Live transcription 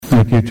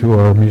Thank you to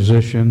our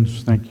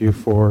musicians. Thank you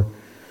for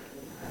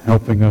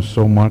helping us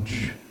so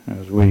much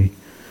as we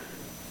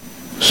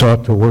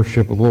sought to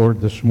worship the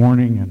Lord this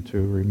morning and to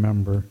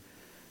remember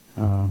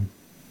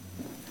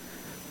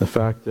the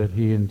fact that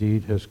He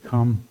indeed has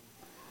come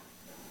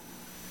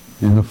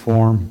in the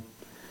form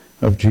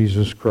of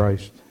Jesus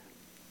Christ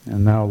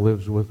and now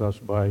lives with us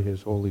by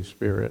His Holy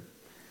Spirit.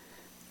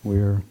 We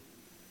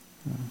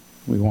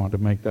want to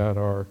make that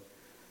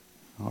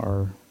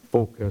our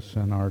focus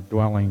and our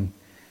dwelling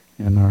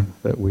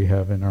that we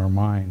have in our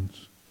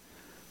minds.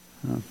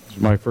 It's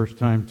my first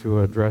time to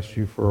address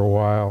you for a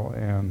while,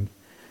 and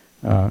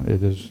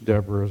it is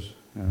Deborah's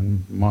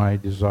and my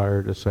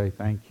desire to say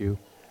thank you.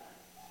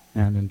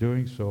 And in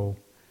doing so,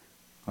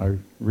 I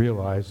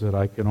realize that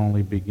I can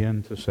only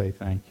begin to say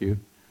thank you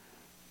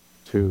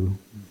to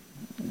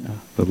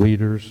the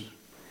leaders,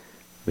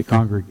 the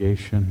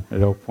congregation at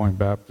Elk Point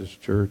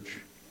Baptist Church.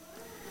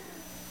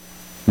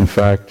 In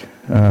fact,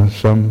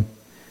 some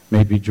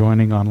may be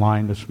joining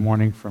online this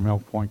morning from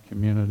Elk Point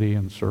community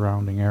and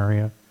surrounding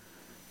area.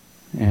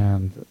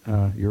 And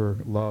your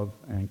love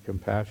and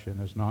compassion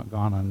has not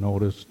gone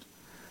unnoticed.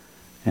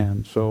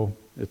 And so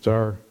it's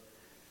our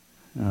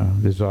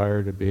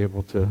desire to be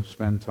able to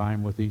spend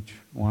time with each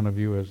one of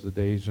you as the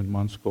days and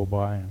months go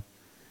by,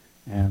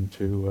 and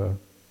to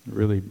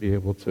really be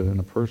able to, in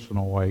a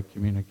personal way,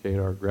 communicate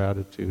our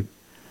gratitude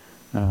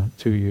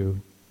to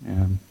you.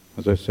 And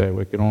as I say,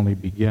 we can only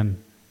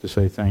begin to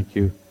say thank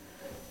you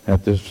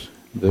at this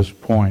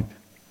point.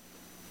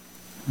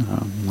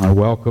 I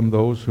welcome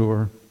those who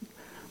are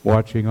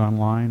watching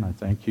online. I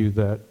thank you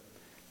that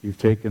you've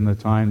taken the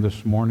time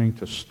this morning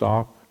to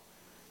stop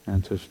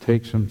and to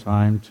take some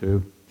time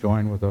to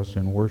join with us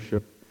in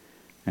worship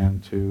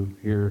and to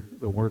hear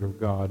the Word of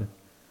God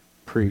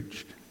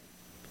preached.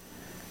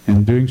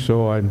 In doing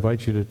so, I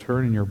invite you to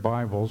turn in your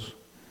Bibles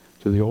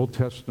to the Old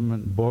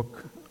Testament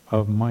book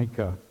of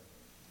Micah.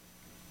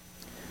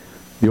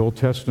 The Old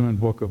Testament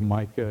book of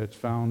Micah, it's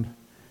found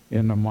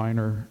in the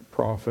Minor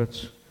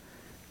Prophets.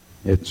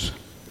 It's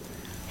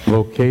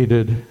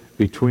located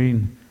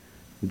between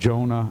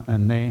Jonah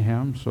and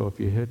Nahum, so if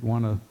you hit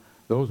one of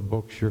those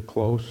books, you're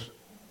close.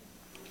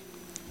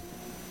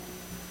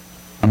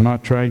 I'm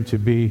not trying to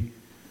be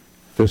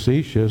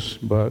facetious,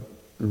 but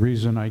the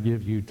reason I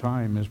give you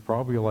time is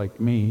probably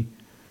like me.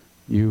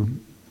 It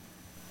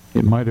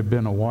might have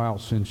been a while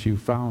since you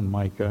found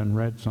Micah and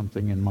read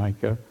something in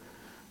Micah,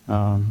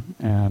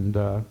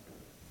 and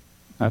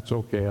that's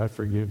okay. I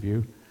forgive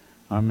you.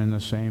 I'm in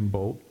the same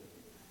boat.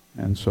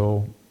 And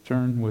so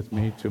turn with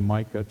me to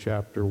Micah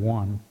chapter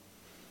 1.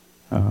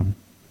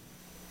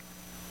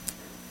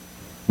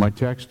 My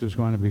text is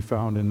going to be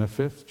found in the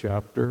 5th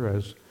chapter,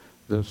 as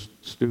the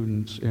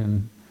students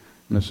in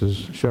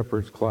Mrs.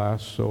 Shepherd's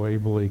class so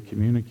ably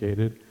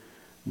communicated.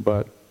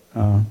 But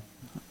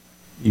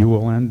you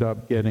will end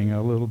up getting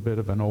a little bit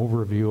of an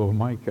overview of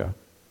Micah.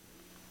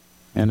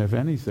 And if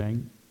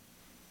anything,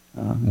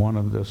 one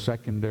of the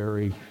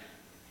secondary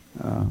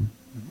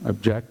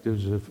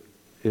objectives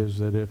is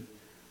that if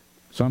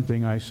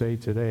something I say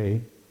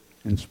today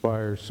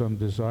inspires some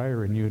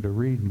desire in you to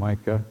read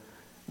Micah,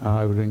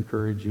 I would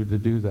encourage you to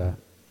do that.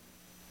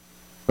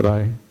 But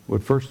I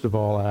would first of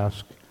all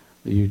ask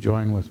that you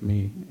join with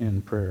me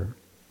in prayer.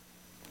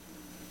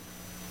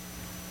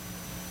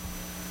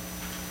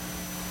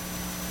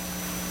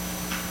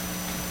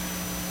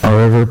 Our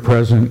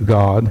ever-present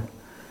God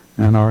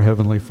and our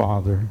Heavenly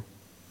Father,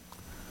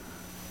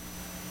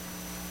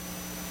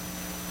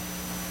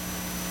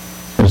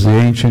 as the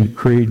ancient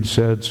creed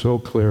said so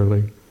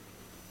clearly,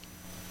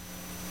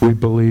 we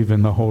believe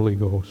in the Holy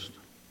Ghost.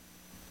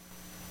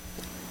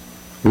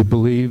 We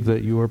believe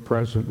that you are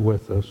present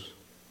with us.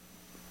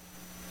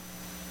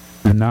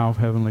 And now,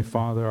 Heavenly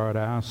Father, I'd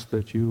ask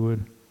that you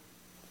would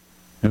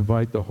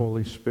invite the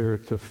Holy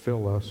Spirit to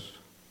fill us,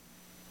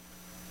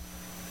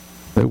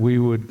 that we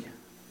would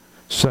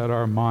set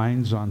our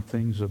minds on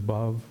things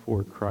above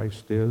where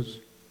Christ is,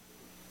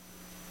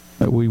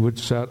 that we would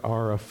set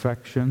our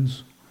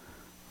affections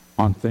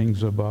on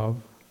things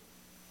above,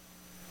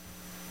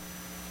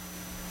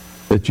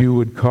 that you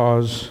would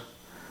cause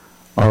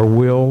our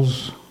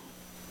wills,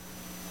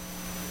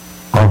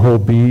 our whole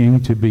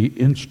being to be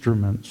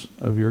instruments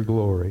of your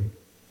glory.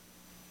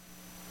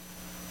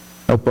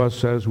 Help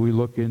us as we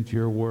look into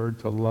your word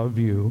to love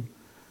you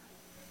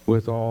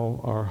with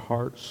all our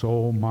heart,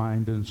 soul,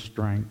 mind, and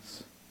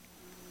strength.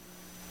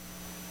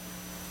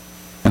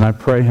 And I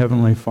pray,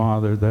 Heavenly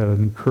Father, that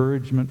an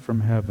encouragement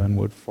from heaven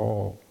would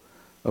fall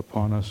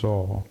upon us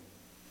all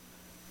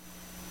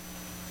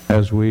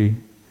as we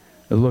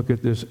look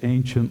at this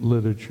ancient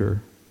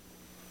literature,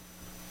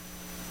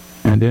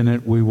 and in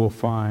it we will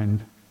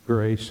find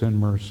grace and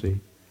mercy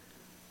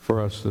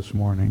for us this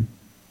morning.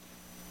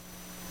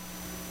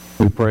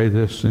 We pray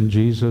this in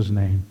Jesus'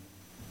 name.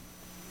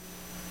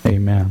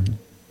 Amen.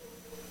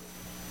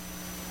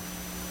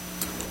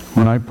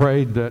 When I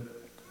prayed that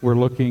we're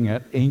looking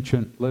at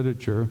ancient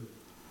literature,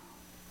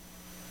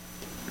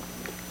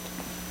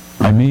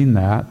 I mean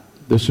that.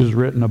 This is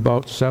written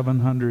about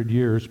 700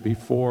 years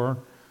before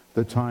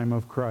the time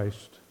of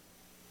Christ.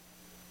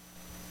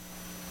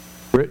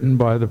 written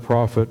by the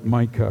prophet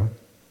Micah.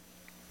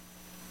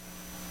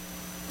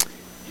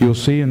 You'll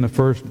see in the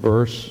first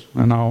verse,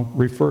 and I'll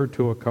refer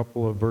to a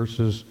couple of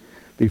verses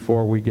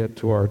before we get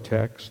to our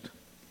text.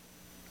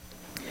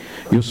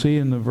 You'll see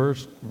in the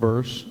first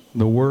verse,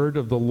 the word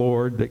of the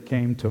Lord that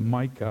came to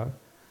Micah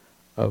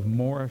of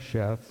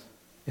Moresheth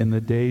in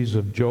the days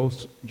of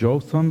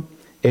Jotham,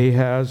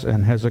 Ahaz,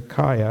 and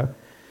Hezekiah,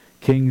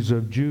 kings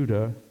of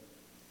Judah,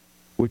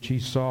 which he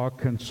saw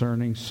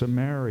concerning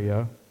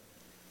Samaria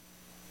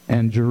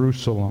and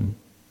Jerusalem.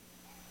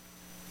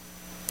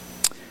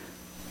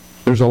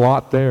 There's a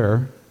lot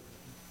there,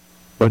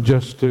 but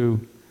just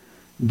to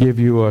give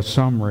you a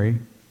summary,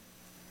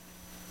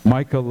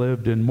 Micah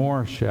lived in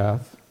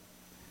Moresheth,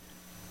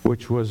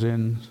 which was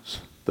in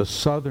the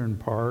southern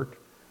part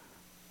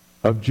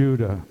of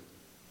Judah.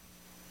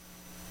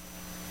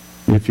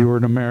 If you were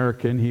an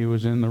American, he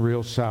was in the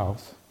real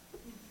south.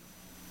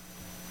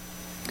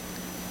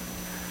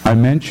 I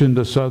mentioned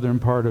the southern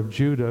part of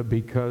Judah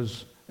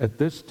because at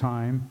this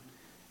time,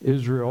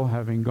 Israel,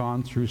 having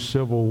gone through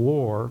civil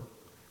war,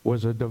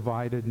 was a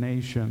divided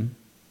nation.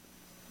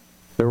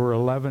 There were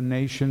 11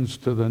 nations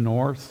to the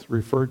north,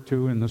 referred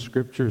to in the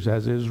scriptures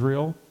as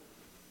Israel.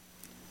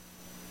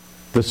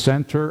 The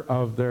center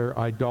of their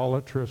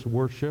idolatrous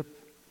worship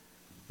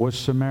was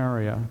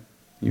Samaria.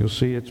 You'll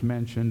see it's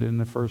mentioned in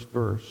the first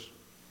verse.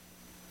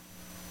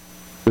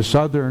 The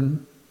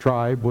southern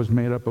tribe was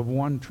made up of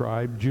one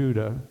tribe,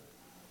 Judah.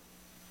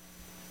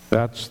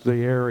 That's the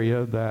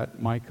area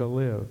that Micah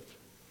lived.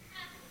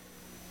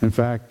 In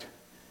fact,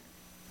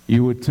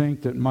 you would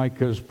think that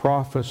Micah's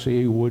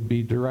prophecy would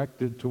be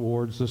directed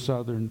towards the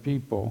southern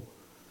people.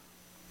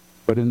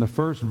 But in the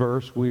first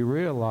verse, we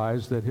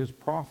realize that his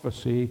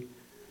prophecy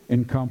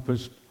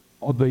encompassed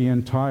the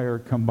entire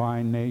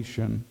combined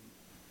nation.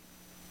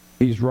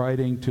 He's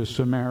writing to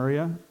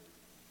Samaria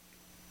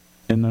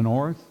in the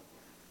north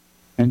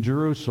and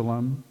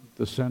Jerusalem,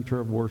 the center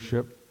of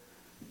worship,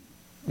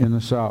 in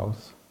the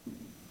south.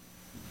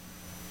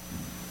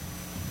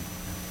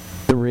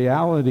 The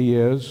reality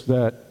is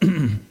that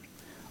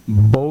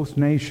both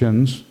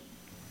nations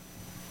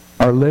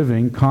are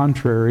living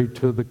contrary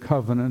to the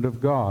covenant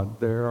of God.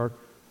 They are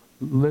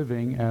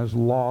living as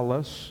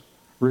lawless,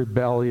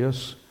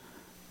 rebellious,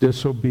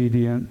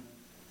 disobedient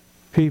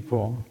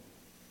people.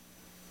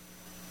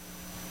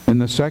 In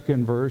the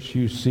second verse,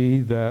 you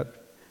see that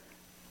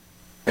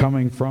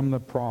coming from the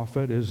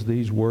prophet is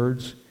these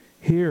words,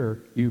 "Hear,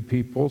 you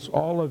peoples,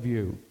 all of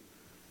you.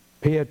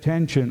 Pay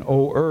attention,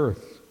 O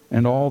earth,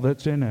 and all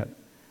that's in it.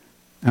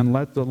 And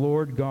let the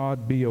Lord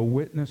God be a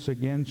witness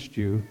against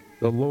you,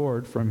 the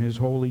Lord from his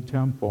holy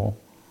temple."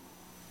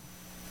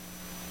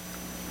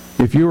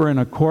 If you were in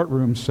a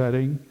courtroom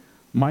setting,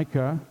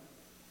 Micah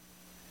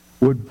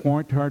would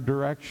point our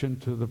direction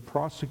to the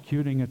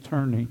prosecuting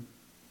attorney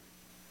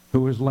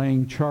who is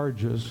laying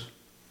charges.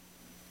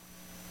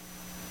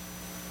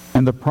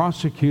 And the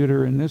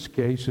prosecutor in this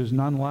case is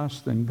none less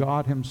than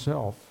God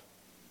himself,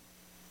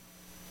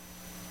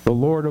 the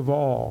Lord of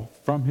all.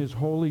 From his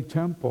holy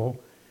temple,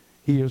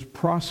 he is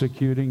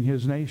prosecuting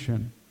his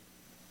nation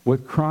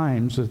with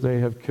crimes that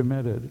they have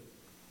committed.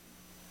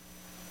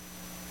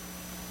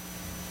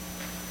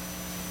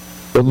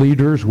 The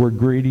leaders were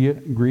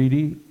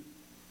greedy.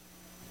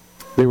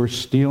 They were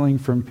stealing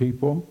from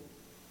people.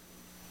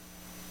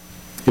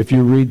 If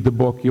you read the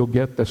book, you'll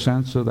get the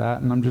sense of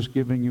that, and I'm just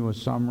giving you a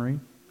summary.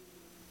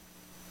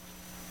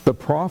 The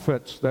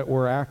prophets that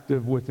were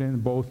active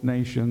within both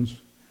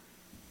nations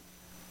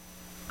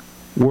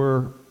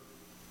were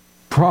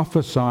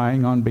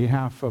prophesying on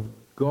behalf of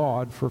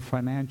God for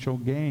financial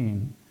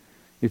gain,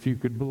 if you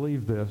could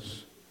believe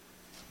this.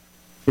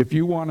 If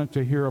you wanted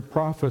to hear a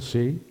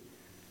prophecy,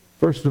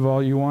 first of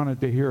all, you wanted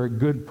to hear a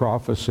good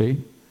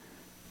prophecy,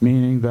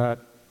 meaning that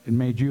it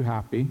made you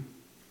happy,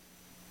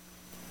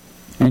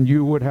 and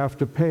you would have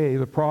to pay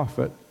the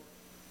prophet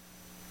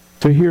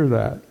to hear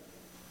that.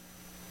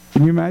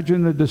 Can you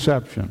imagine the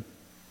deception?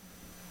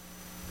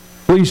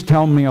 Please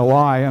tell me a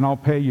lie and I'll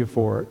pay you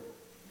for it.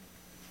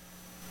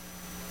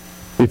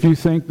 If you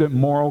think that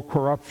moral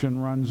corruption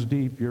runs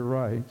deep, you're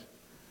right.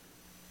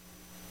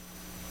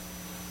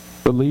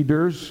 The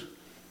leaders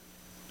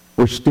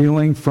were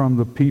stealing from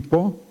the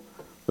people.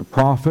 The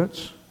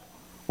prophets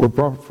were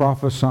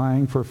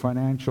prophesying for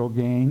financial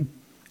gain.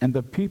 And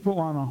the people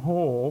on a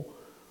whole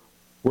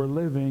were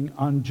living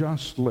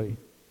unjustly.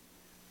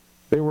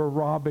 They were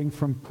robbing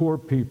from poor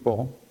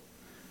people.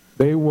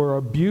 They were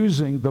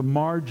abusing the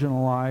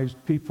marginalized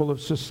people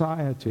of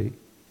society.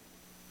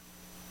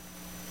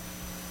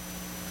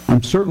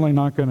 I'm certainly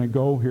not going to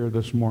go here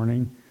this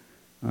morning,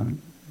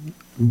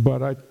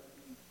 but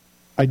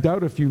I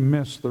doubt if you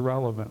miss the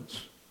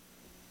relevance.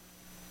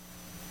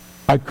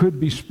 I could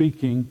be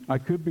speaking, I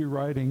could be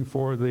writing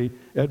for the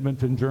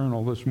Edmonton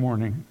Journal this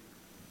morning.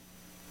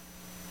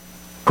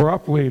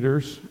 Corrupt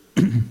leaders,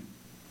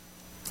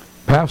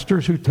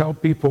 pastors who tell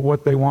people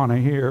what they want to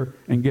hear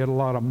and get a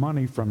lot of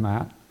money from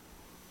that,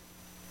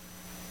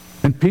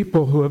 and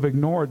people who have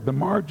ignored the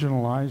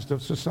marginalized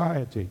of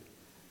society.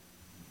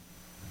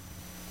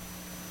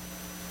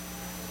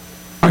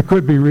 I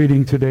could be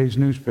reading today's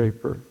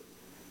newspaper.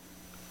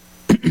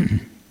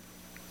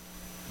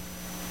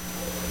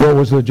 What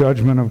was the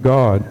judgment of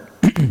God?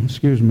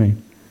 Excuse me.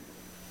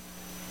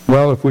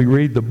 Well, if we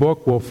read the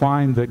book, we'll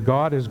find that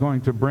God is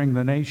going to bring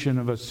the nation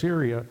of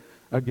Assyria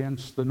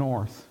against the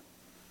north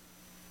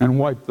and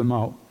wipe them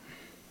out,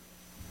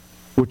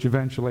 which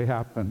eventually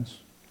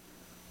happens.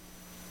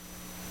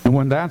 And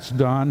when that's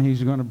done,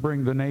 he's going to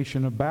bring the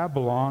nation of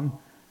Babylon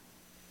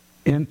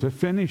in to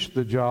finish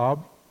the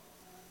job,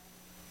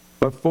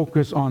 but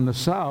focus on the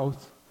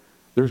south.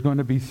 There's going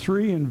to be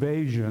 3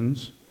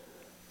 invasions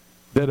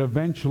that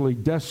eventually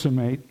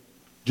decimate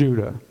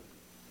Judah.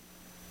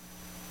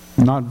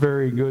 Not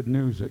very good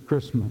news at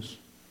Christmas.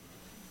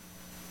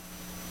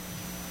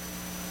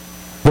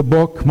 The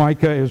book,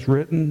 Micah, is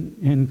written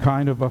in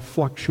kind of a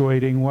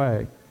fluctuating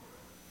way.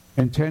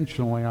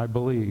 Intentionally, I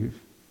believe.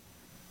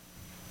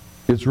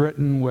 It's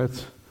written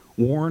with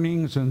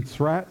warnings and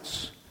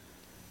threats.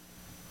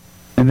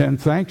 And then,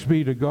 thanks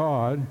be to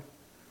God,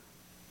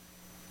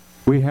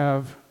 we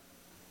have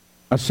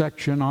a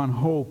section on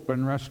hope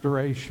and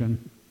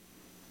restoration.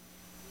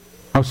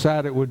 How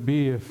sad it would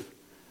be if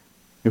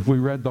we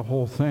read the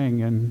whole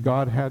thing and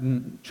God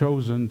hadn't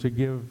chosen to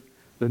give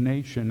the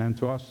nation and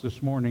to us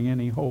this morning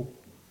any hope.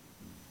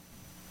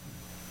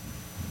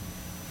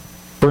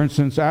 For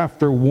instance,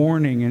 after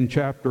warning in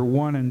chapter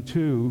 1 and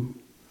 2,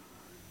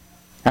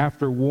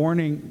 after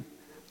warning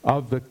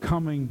of the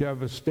coming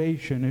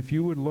devastation, if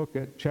you would look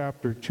at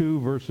chapter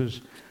 2,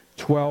 verses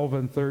 12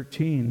 and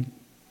 13,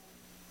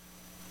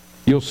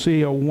 you'll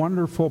see a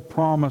wonderful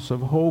promise of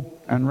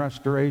hope and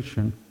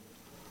restoration.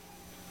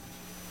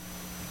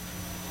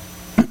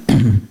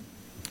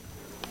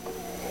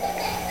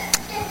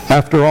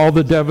 After all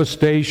the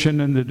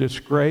devastation and the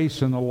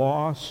disgrace and the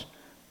loss,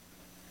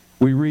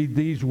 we read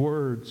these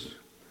words,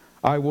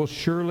 I will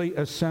surely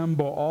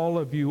assemble all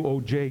of you,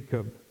 O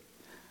Jacob.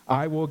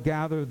 I will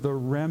gather the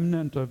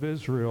remnant of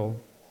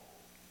Israel.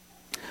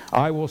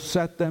 I will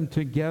set them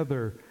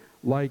together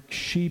like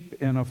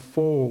sheep in a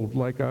fold,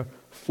 like a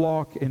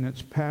flock in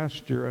its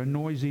pasture, a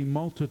noisy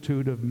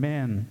multitude of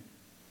men.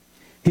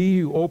 He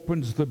who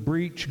opens the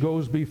breach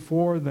goes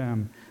before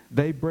them.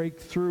 They break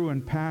through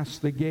and pass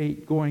the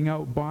gate, going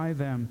out by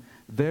them.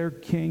 Their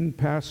king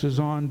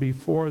passes on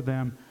before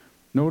them.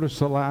 Notice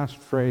the last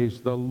phrase,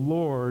 the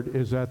Lord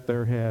is at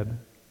their head.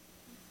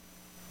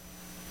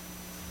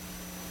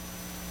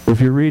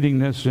 If you're reading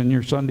this in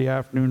your Sunday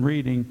afternoon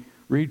reading,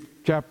 read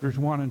chapters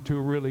 1 and 2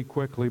 really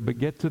quickly, but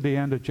get to the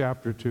end of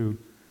chapter 2,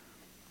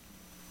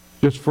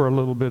 just for a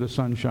little bit of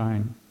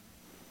sunshine.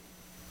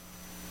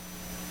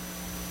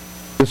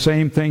 The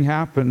same thing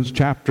happens.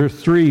 Chapter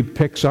 3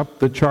 picks up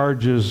the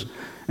charges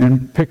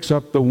and picks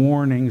up the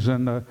warnings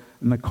and the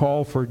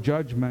call for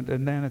judgment.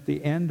 And then at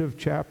the end of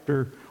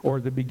chapter, or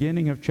the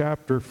beginning of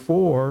chapter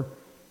 4,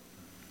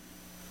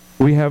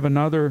 we have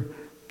another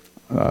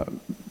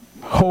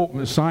hope,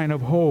 a sign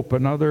of hope,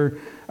 another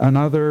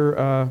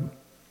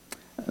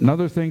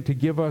thing to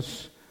give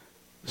us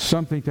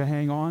something to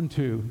hang on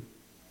to.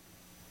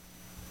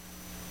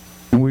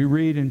 And we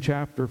read in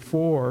chapter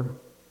 4,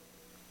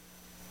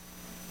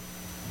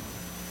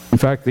 in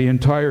fact, the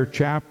entire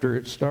chapter,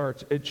 it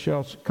starts, it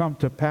shall come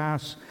to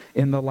pass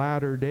in the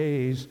latter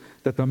days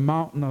that the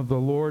mountain of the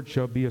Lord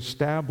shall be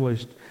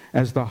established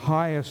as the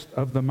highest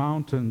of the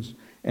mountains,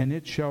 and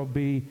it shall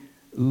be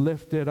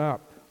lifted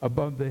up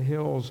above the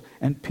hills,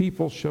 and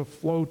people shall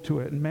flow to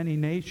it, and many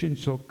nations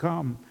shall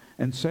come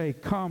and say,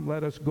 come,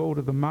 let us go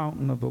to the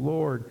mountain of the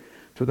Lord,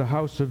 to the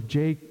house of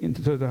to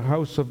the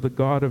house of the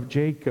God of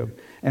Jacob,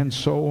 and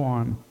so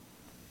on.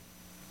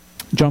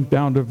 Jump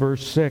down to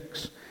verse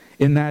 6.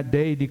 In that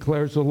day,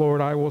 declares the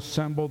Lord, I will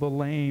assemble the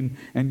lame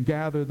and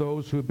gather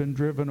those who have been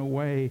driven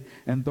away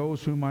and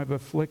those whom I've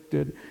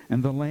afflicted,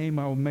 and the lame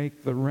I will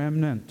make the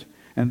remnant,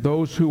 and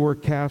those who were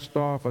cast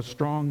off a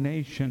strong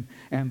nation,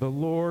 and the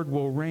Lord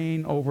will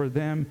reign over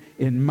them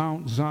in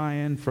Mount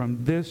Zion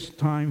from this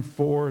time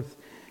forth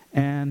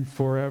and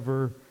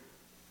forevermore.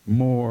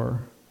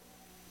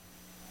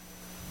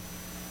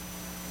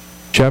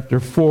 Chapter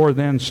 4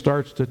 then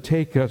starts to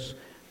take us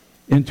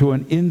into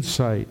an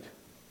insight.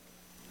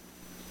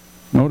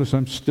 Notice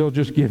I'm still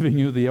just giving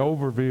you the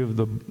overview of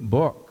the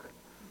book.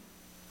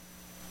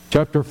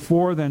 Chapter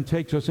 4 then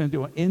takes us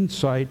into an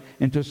insight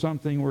into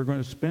something we're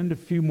going to spend a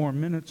few more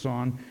minutes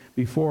on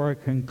before I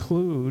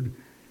conclude.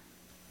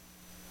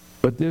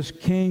 But this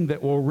king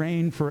that will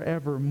reign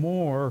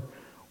forevermore,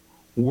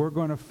 we're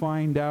going to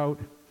find out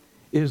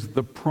is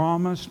the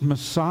promised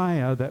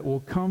Messiah that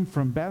will come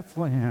from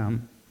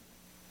Bethlehem.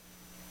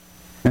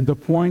 And the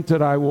point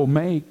that I will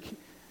make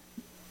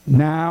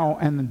now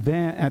and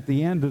then at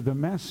the end of the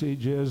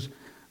message is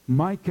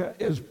Micah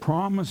is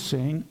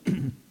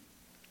promising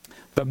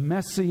the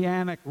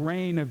messianic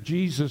reign of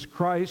Jesus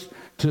Christ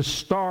to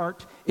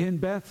start in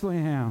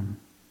Bethlehem.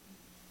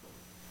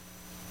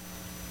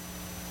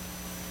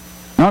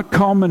 Not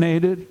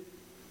culminated,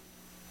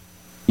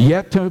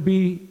 yet to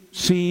be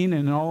seen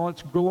in all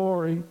its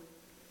glory.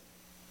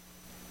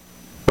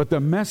 But the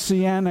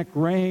messianic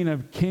reign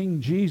of King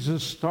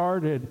Jesus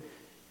started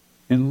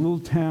in a little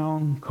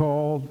town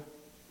called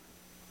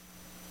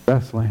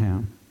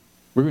Bethlehem.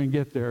 We're going to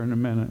get there in a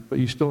minute, but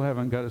you still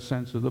haven't got a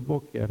sense of the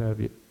book yet,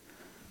 have you?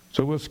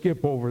 So we'll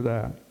skip over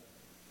that.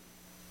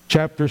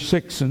 Chapter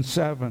 6 and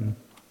 7.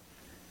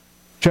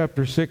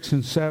 Chapter 6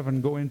 and 7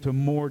 go into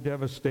more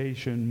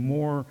devastation,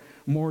 more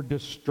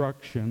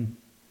destruction,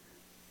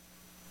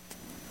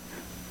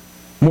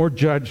 more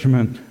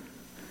judgment,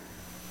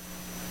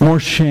 more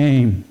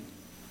shame.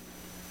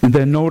 And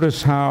then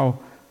notice how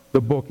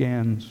the book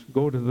ends.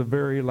 Go to the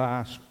very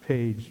last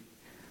page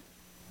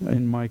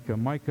in Micah.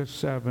 Micah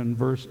 7,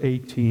 verse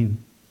 18.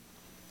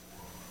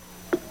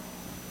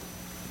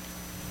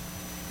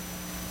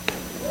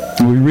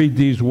 We read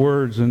these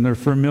words, and they're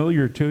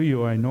familiar to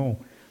you, I know.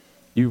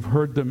 You've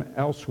heard them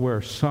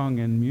elsewhere sung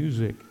in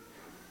music.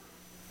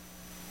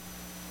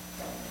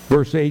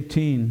 Verse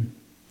 18.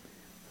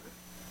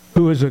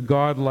 Who is a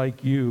God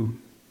like you,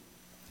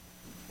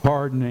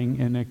 pardoning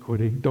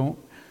iniquity? Don't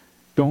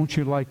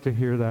you like to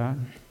hear that?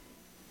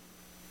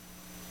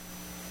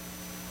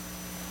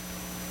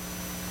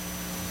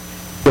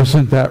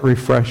 Doesn't that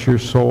refresh your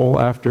soul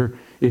after,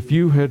 if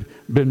you had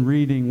been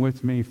reading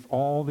with me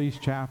all these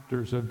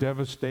chapters of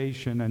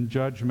devastation and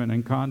judgment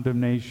and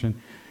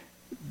condemnation,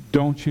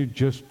 don't you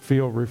just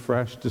feel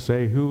refreshed to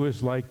say, who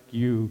is like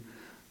you,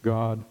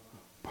 God,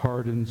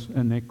 pardons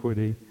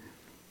iniquity,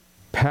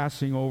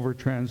 passing over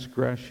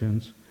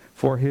transgressions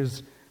for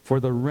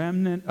the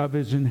remnant of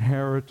his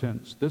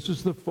inheritance. This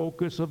is the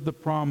focus of the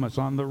promise,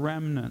 on the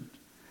remnant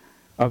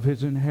of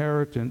his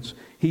inheritance.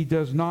 He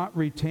does not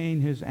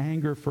retain his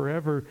anger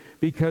forever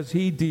because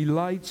he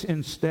delights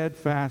in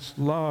steadfast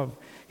love.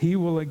 He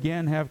will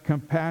again have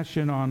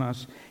compassion on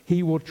us.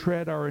 He will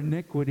tread our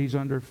iniquities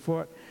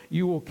underfoot.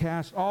 You will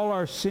cast all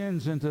our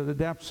sins into the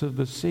depths of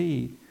the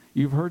sea.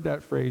 You've heard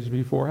that phrase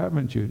before,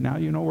 haven't you? Now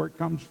you know where it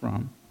comes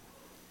from.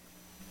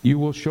 You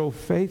will show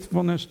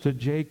faithfulness to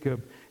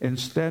Jacob and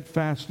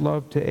steadfast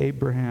love to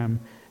Abraham,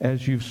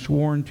 as you've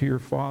sworn to your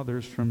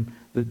fathers from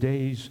the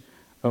days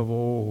of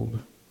old.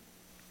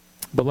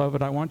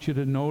 Beloved, I want you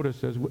to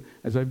notice,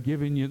 as I've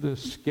given you the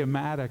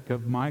schematic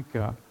of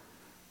Micah,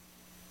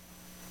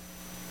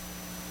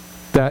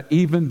 that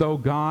even though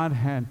God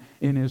had,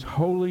 in his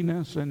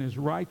holiness and his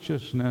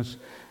righteousness,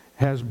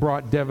 has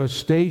brought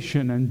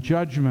devastation and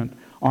judgment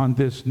on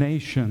this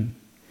nation,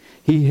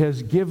 he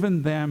has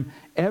given them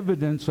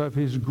evidence of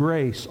his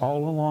grace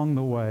all along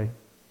the way.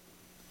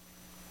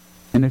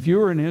 And if you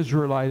were an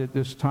Israelite at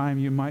this time,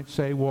 you might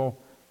say, well,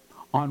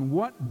 on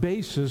what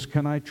basis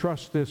can I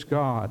trust this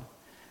God?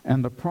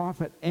 And the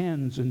prophet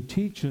ends and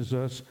teaches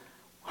us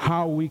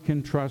how we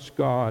can trust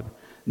God.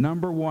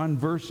 Number 1,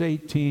 verse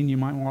 18, you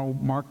might want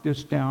to mark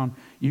this down.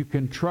 You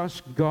can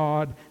trust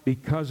God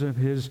because of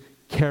his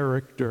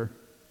character.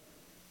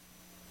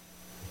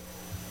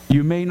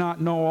 You may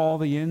not know all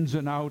the ins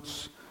and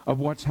outs of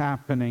what's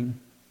happening.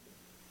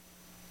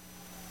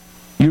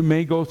 You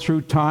may go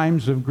through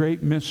times of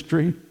great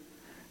mystery,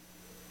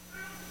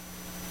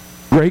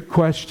 great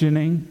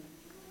questioning.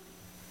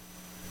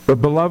 But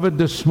beloved,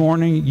 this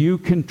morning you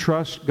can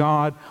trust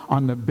God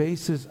on the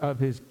basis of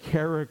his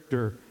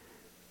character.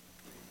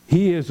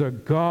 He is a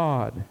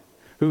God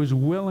who is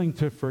willing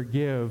to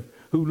forgive,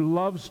 who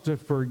loves to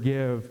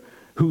forgive,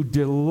 who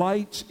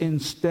delights in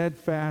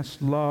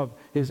steadfast love.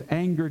 His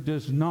anger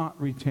does not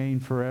retain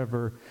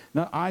forever.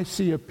 Now, I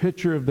see a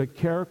picture of the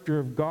character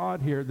of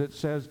God here that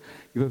says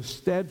the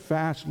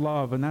steadfast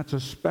love, and that's a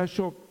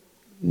special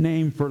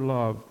name for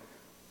love.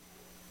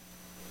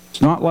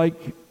 It's not like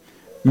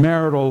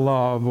marital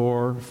love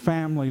or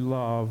family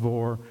love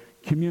or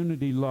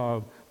community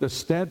love. The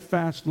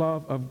steadfast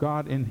love of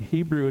God in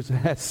Hebrew is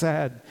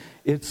hesed.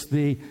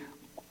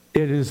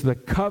 It is the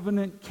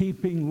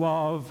covenant-keeping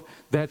love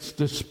that's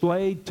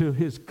displayed to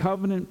his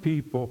covenant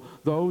people,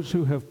 those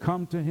who have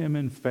come to him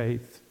in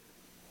faith.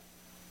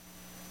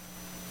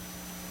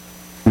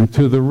 And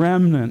to the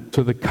remnant,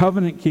 to the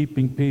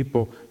covenant-keeping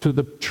people, to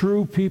the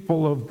true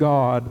people of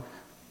God,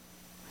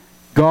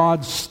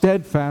 God's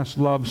steadfast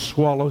love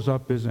swallows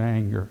up his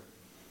anger.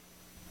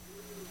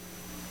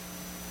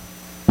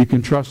 You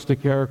can trust the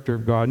character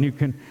of God. And you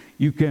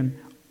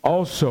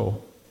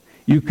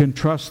can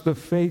trust the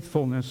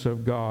faithfulness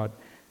of God.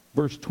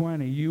 Verse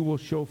 20, you will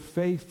show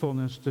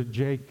faithfulness to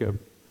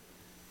Jacob.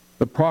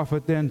 The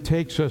prophet then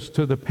takes us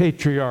to the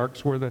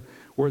patriarchs where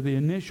the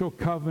initial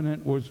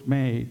covenant was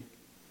made.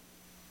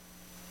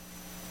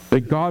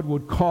 That God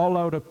would call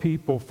out a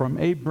people from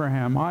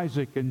Abraham,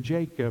 Isaac, and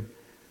Jacob.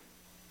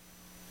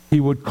 He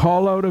would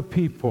call out a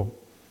people,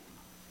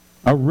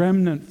 a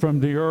remnant from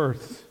the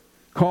earth,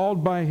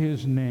 called by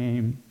his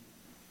name,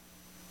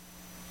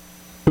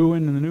 who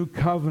in the new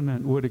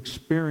covenant would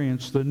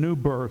experience the new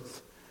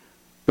birth,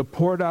 the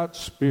poured out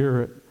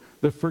Spirit,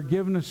 the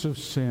forgiveness of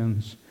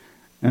sins,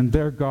 and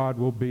their God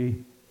will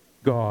be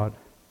God,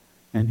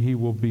 and he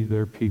will be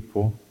their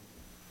people,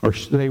 or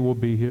they will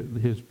be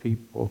his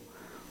people.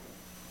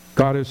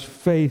 God is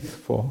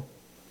faithful.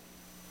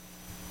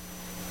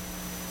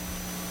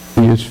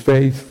 He is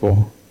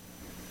faithful.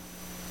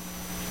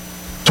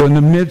 So in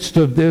the midst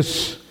of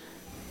this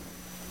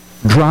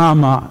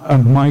drama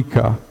of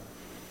Micah.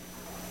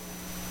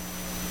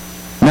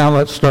 Now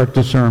let's start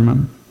the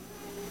sermon.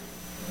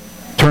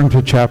 Turn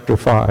to chapter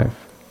 5.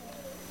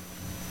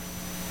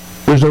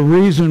 There's a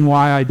reason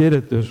why I did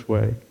it this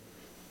way.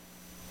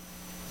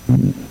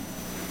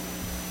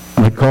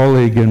 My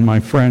colleague and my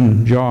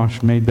friend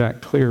Josh made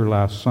that clear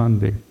last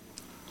Sunday.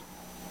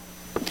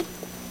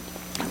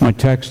 My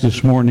text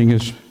this morning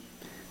is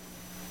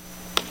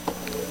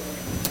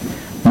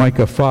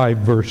Micah 5,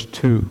 verse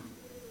 2.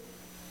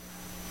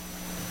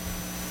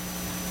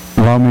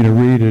 Allow me to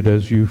read it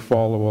as you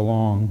follow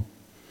along.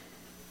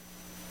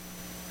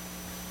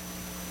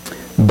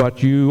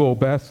 But you, O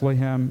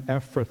Bethlehem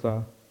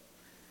Ephrathah,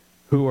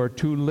 who are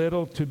too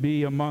little to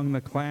be among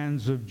the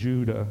clans of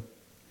Judah,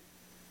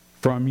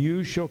 from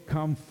you shall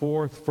come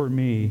forth for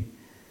me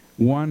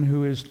one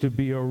who is to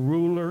be a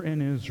ruler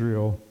in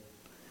Israel,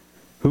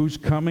 whose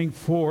coming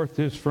forth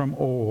is from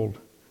old,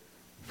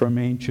 from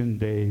ancient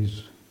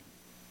days.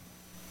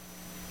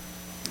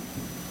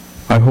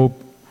 I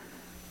hope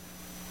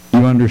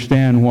you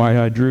understand why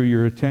I drew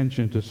your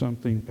attention to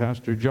something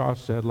Pastor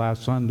Josh said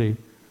last Sunday.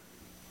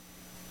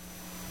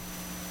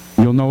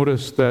 You'll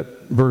notice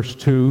that verse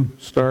 2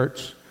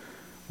 starts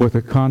with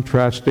a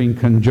contrasting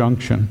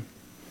conjunction.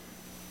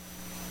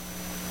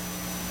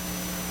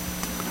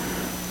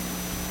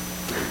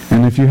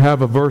 And if you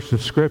have a verse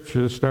of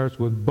Scripture that starts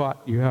with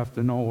but, you have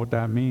to know what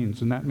that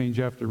means. And that means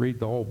you have to read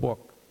the whole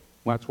book.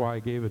 That's why I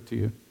gave it to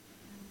you.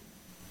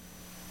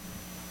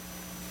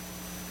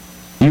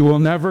 You will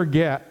never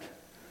get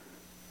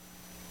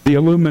the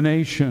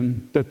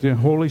illumination that the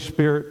Holy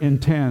Spirit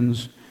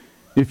intends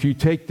if you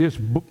take this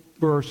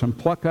verse and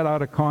pluck it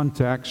out of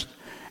context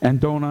and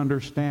don't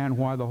understand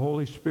why the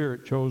Holy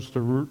Spirit chose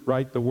to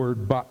write the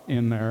word but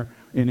in there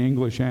in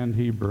English and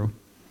Hebrew.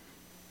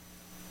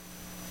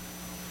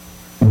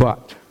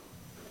 But.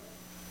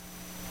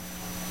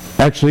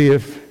 Actually,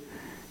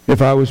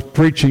 if I was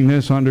preaching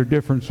this under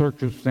different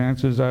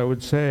circumstances, I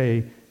would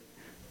say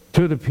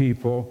to the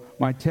people,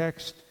 my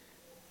text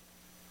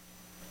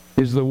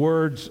is the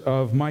words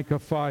of Micah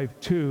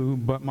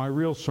 5:2, but my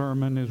real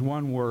sermon is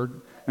one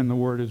word, and the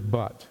word is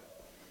but.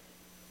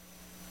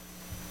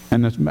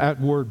 And that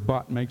word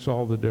but makes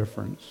all the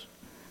difference.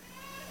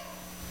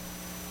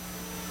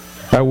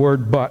 That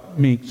word but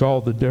makes all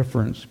the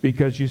difference.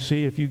 Because you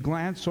see, if you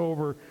glance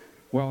over,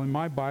 well, in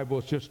my Bible,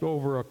 it's just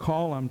over a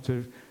column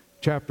to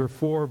chapter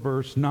 4,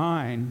 verse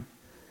 9,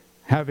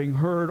 having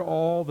heard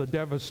all the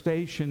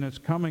devastation that's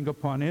coming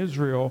upon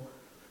Israel,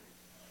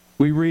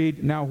 we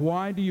read, now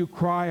why do you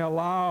cry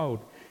aloud?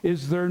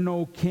 Is there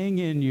no king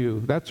in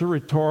you? That's a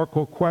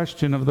rhetorical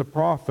question of the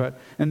prophet.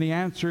 And the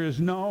answer is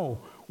no.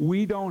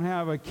 We don't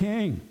have a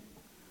king.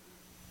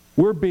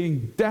 We're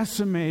being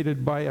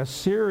decimated by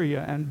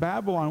Assyria and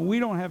Babylon. We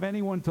don't have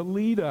anyone to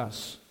lead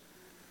us.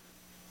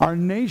 Our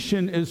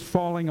nation is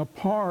falling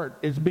apart.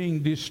 It's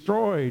being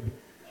destroyed.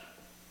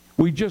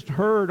 We just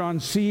heard on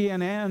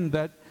CNN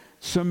that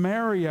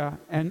Samaria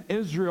and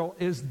Israel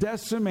is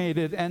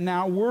decimated, and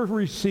now we're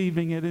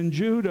receiving it in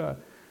Judah.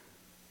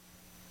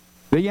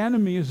 The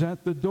enemy is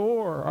at the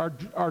door.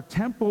 Our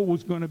temple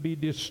was going to be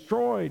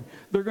destroyed.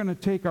 They're going to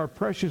take our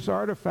precious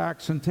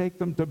artifacts and take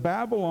them to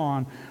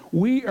Babylon.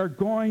 We are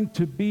going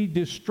to be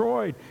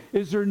destroyed.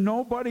 Is there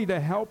nobody to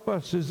help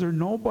us? Is there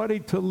nobody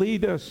to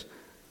lead us?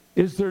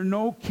 Is there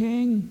no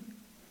king?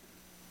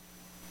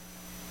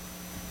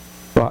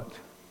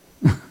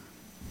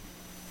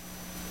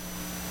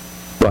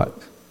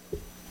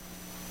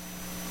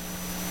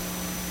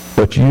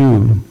 But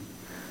you,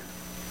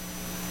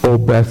 O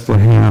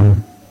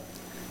Bethlehem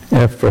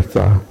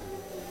Ephrathah,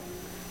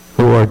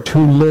 who are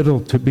too little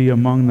to be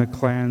among the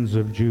clans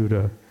of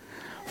Judah,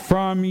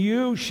 from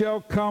you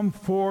shall come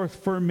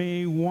forth for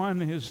me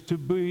one who is to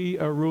be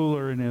a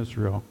ruler in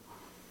Israel,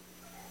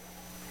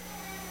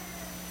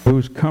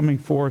 whose coming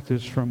forth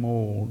is from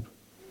old,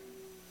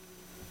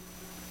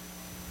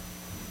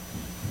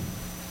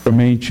 from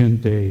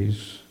ancient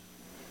days.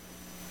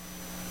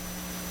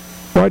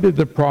 Why did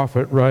the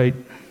prophet write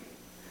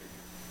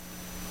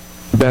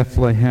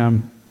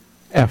Bethlehem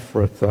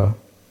Ephrathah?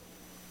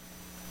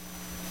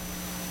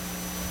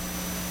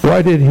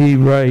 Why did he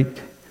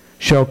write,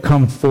 shall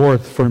come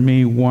forth for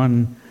me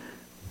one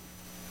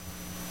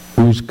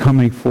whose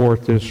coming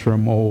forth is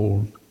from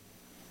old?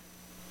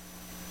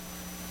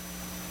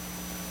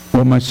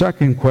 Well, my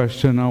second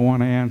question I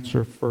want to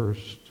answer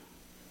first,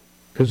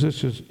 because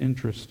this is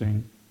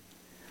interesting.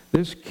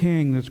 This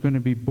king that's going to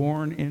be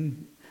born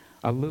in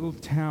a little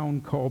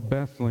town called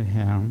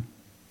Bethlehem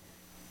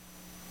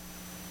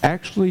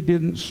actually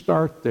didn't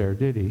start there,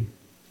 did he?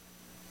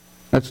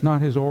 That's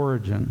not his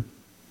origin.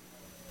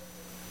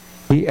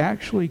 He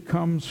actually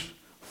comes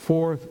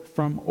forth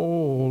from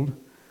old,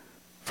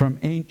 from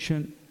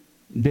ancient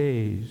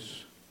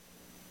days.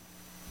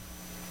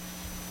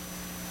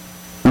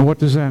 And what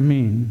does that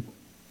mean?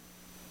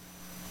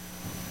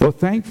 Well,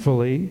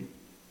 thankfully,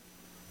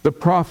 the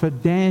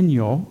prophet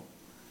Daniel,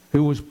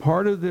 who was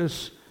part of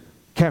this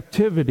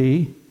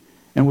captivity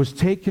and was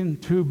taken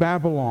to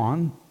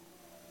Babylon,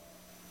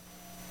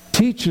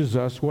 teaches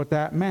us what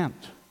that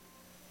meant.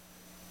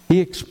 He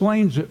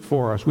explains it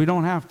for us. We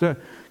don't have to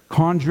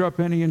conjure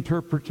up any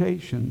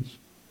interpretations.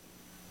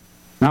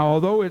 Now,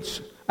 although it's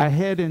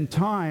ahead in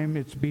time,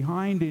 it's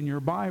behind in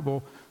your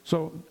Bible.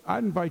 So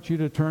I'd invite you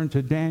to turn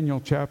to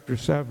Daniel chapter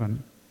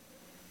 7.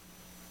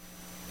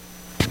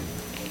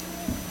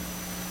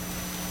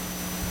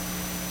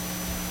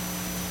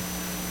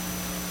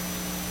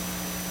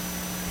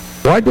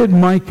 Why did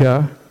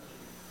Micah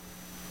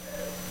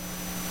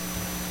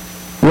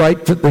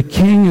write that the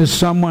king is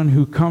someone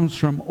who comes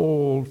from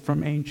old,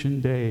 from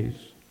ancient days?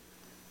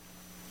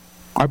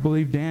 I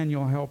believe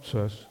Daniel helps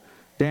us.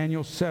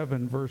 Daniel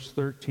 7, verse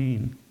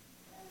 13.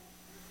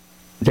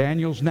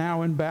 Daniel's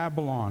now in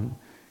Babylon.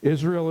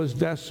 Israel is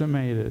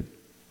decimated.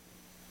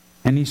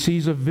 And he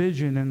sees a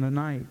vision in the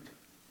night.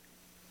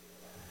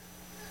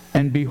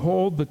 And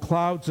behold, the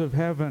clouds of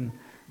heaven,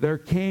 there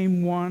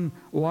came one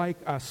like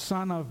a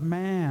son of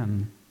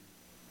man.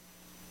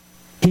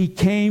 He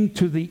came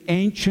to the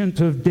Ancient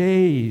of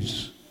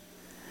Days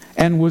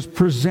and was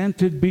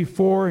presented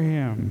before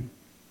him.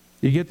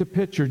 You get the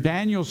picture.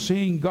 Daniel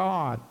seeing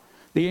God,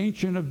 the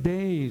Ancient of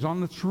Days,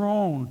 on the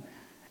throne.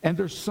 And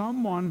there's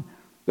someone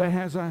that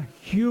has a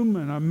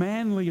human, a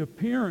manly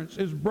appearance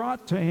is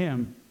brought to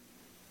him.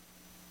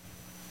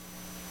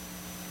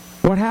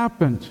 What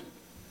happened?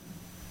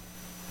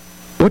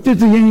 What did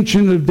the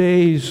Ancient of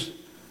Days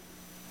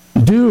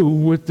do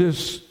with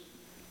this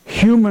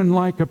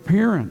human-like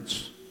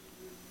appearance?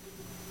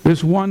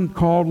 This one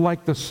called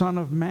like the Son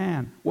of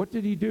Man. What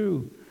did he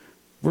do?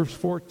 Verse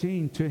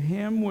 14, to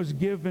him was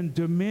given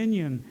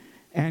dominion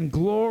and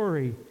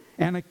glory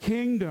and a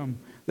kingdom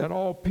that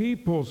all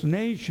peoples,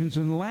 nations,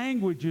 and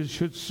languages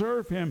should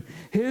serve him.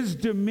 His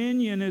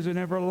dominion is an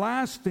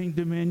everlasting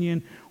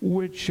dominion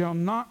which shall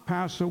not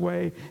pass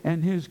away,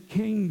 and his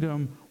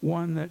kingdom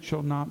one that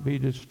shall not be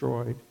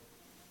destroyed.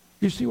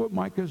 You see what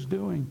Micah's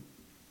doing?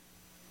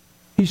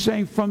 He's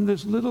saying from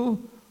this little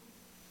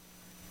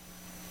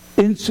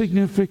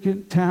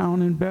insignificant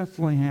town in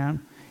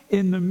Bethlehem,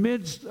 in the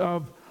midst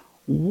of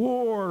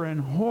war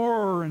and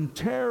horror and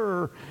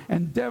terror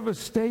and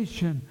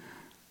devastation,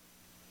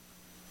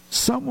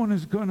 someone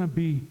is going to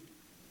be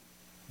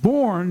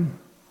born,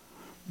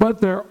 but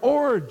their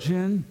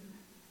origin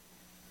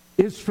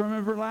is from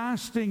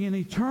everlasting and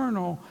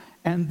eternal.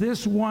 And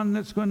this one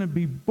that's going to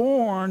be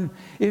born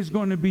is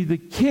going to be the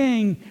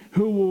king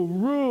who will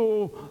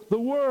rule the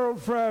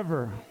world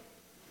forever.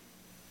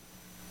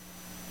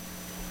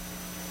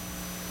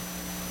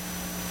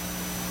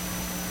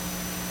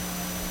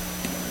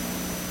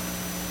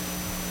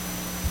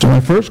 So my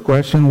first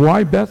question,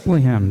 why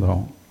Bethlehem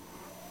though?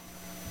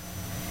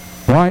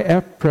 Why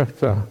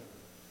Ephrathah?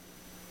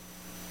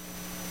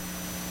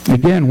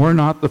 Again, we're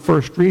not the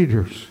first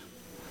readers.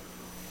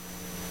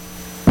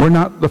 We're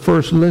not the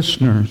first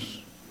listeners.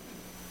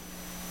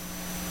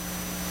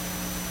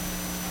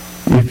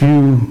 If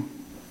you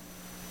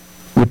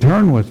would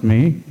turn with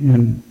me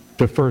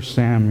to 1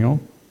 Samuel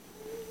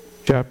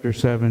chapter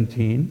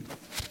 17,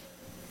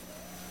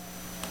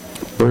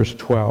 verse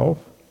 12.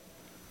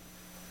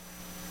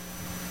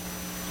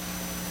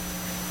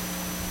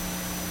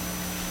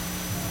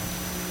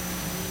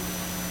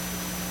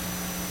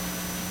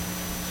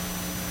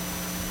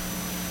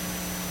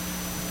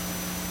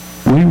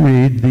 We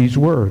read these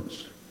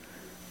words.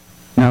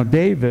 Now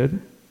David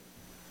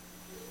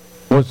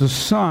was the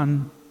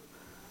son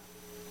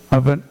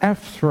of an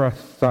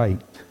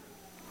Ephrathite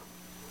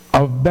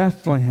of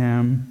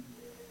Bethlehem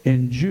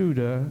in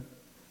Judah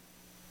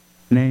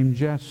named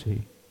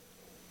Jesse.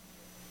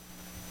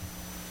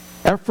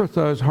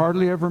 Ephrathah is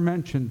hardly ever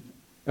mentioned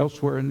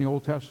elsewhere in the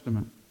Old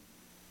Testament.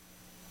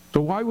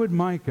 So why would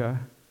Micah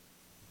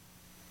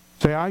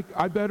say,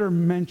 I better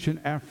mention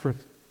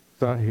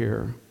Ephrathah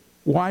here?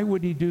 Why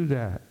would he do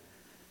that?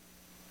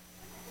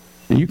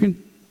 You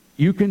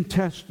can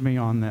test me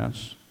on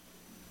this.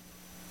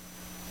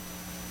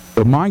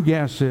 But my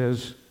guess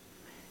is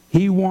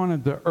he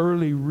wanted the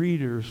early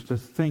readers to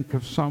think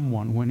of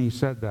someone when he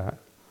said that.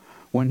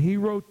 When he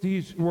wrote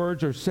these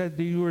words or said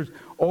these words,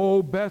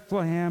 "O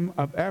Bethlehem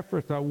of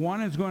Ephrathah,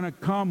 one is going to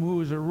come who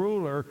is a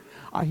ruler,"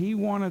 he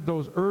wanted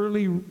those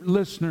early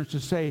listeners to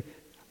say,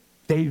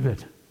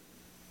 David.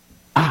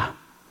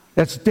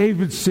 That's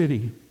David's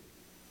city.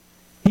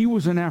 He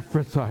was an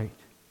Ephrathite.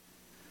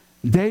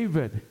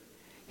 David,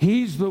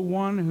 he's the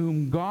one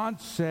whom God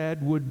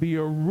said would be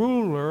a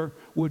ruler,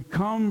 would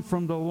come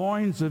from the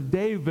loins of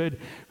David,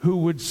 who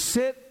would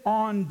sit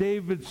on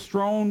David's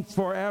throne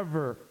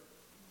forever.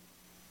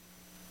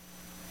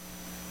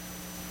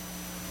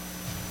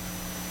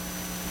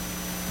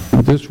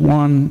 This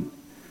one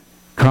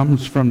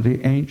comes from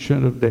the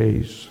Ancient of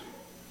Days,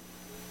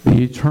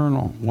 the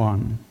Eternal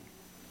One.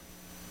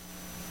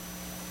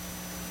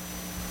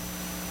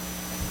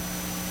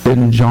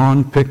 Didn't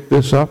John pick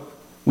this up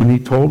when he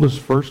told us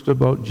first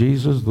about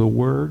Jesus, the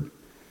Word?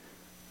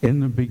 In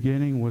the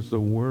beginning was the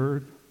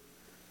Word,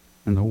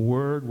 and the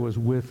Word was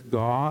with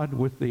God,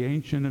 with the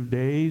Ancient of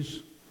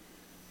Days,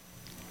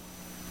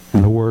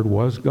 and the Word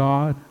was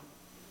God.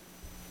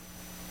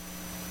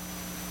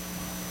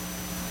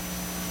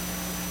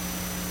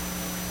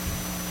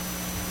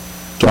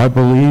 So I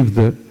believe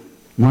that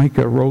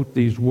Micah wrote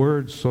these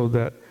words so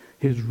that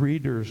his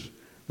readers,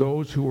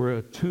 those who were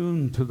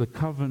attuned to the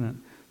covenant,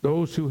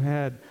 those who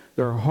had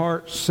their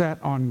hearts set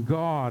on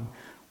God,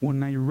 when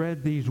they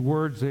read these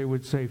words, they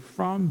would say,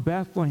 from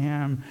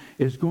Bethlehem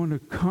is going to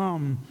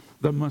come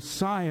the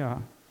Messiah.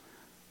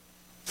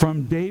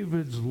 From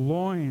David's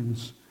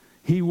loins,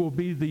 he will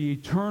be the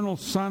eternal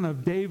Son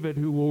of David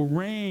who will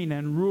reign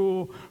and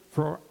rule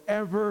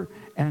forever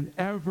and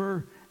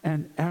ever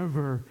and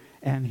ever.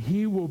 And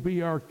he will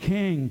be our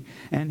king,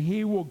 and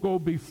he will go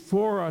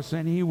before us,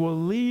 and he will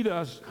lead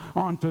us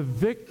onto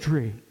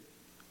victory.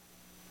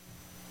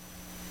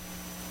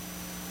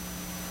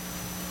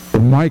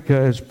 And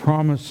Micah is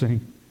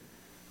promising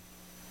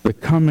the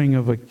coming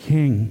of a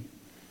king.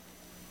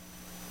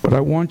 But I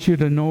want you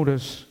to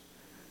notice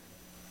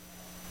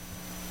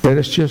that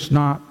it's just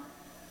not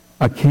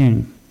a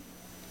king.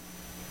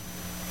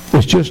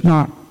 It's just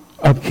not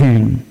a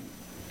king.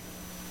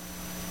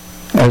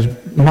 As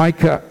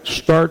Micah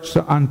starts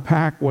to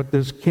unpack what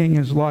this king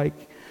is like,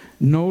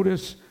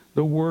 notice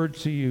the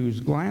words he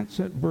used. Glance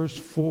at verse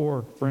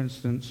 4, for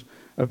instance,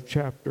 of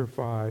chapter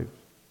 5.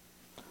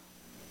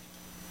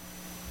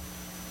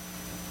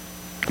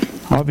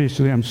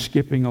 Obviously, I'm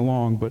skipping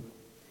along, but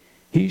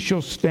he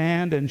shall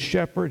stand and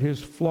shepherd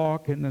his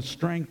flock in the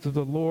strength of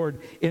the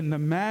Lord, in the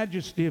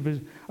majesty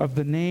of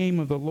the name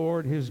of the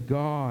Lord his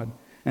God.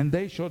 And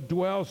they shall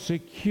dwell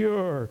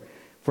secure,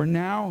 for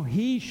now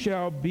he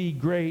shall be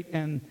great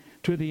and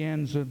to the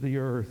ends of the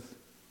earth.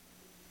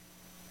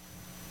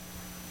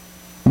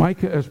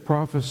 Micah is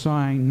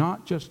prophesying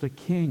not just a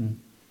king,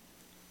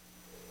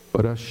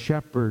 but a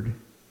shepherd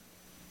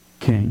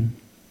king.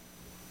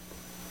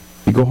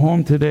 You go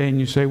home today and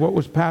you say, what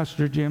was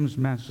Pastor Jim's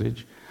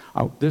message?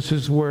 This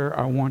is where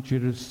I want you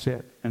to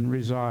sit and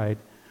reside.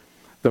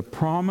 The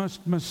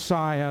promised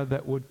Messiah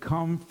that would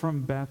come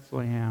from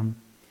Bethlehem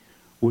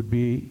would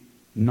be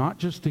not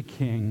just a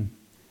king,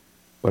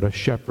 but a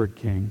shepherd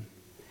king.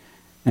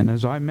 And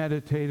as I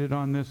meditated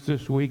on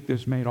this week,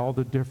 this made all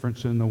the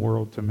difference in the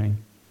world to me.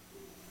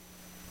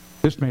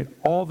 This made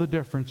all the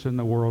difference in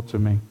the world to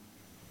me.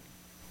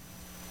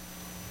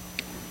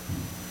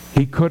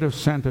 He could have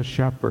sent a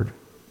shepherd.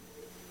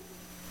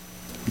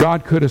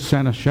 God could have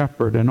sent a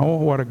shepherd, and oh,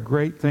 what a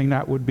great thing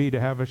that would be to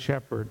have a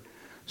shepherd.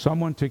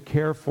 Someone to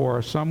care for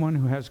us, someone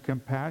who has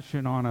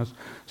compassion on us,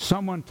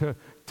 someone to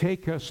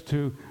take us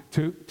to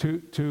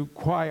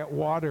quiet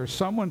water,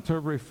 someone to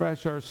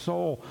refresh our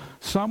soul,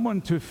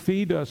 someone to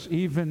feed us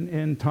even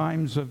in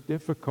times of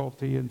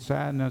difficulty and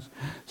sadness,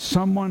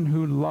 someone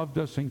who loved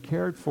us and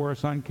cared for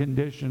us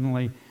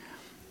unconditionally.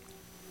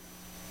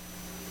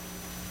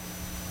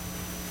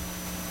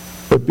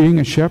 But being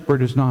a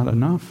shepherd is not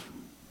enough.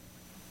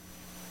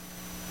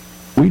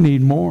 We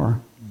need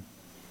more.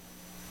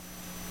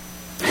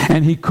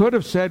 And he could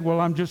have said,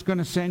 well, I'm just going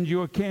to send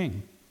you a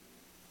king.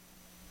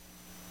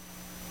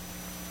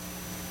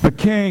 A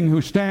king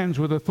who stands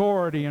with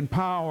authority and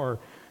power.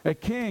 A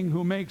king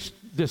who makes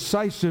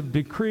decisive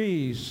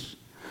decrees.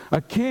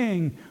 A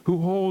king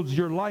who holds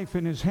your life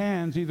in his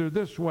hands either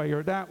this way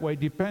or that way,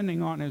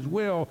 depending on his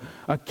will.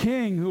 A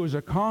king who is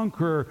a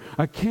conqueror.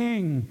 A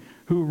king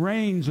who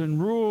reigns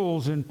and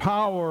rules in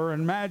power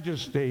and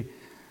majesty.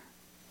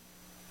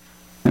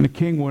 And a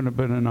king wouldn't have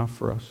been enough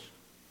for us.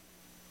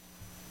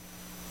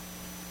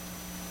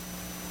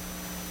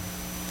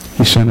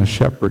 He sent a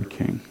shepherd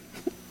king.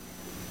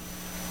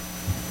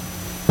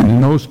 And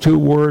in those two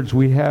words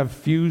we have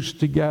fused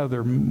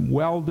together,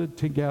 welded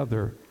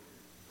together,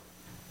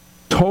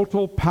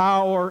 total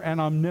power and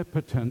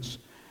omnipotence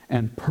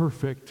and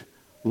perfect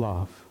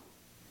love.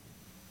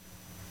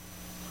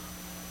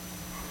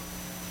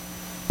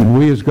 And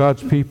we as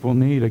God's people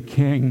need a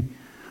king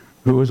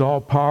who is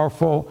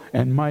all-powerful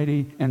and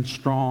mighty and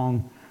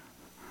strong,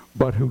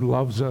 but who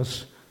loves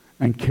us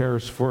and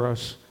cares for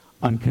us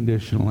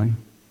unconditionally.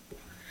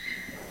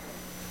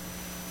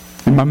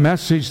 And my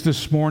message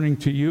this morning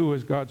to you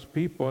as God's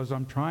people, as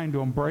I'm trying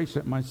to embrace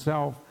it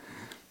myself,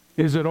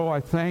 is that, I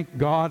thank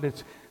God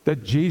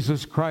that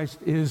Jesus Christ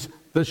is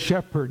the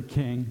shepherd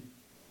king.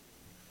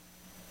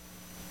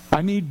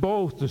 I need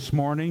both this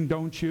morning,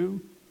 don't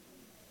you?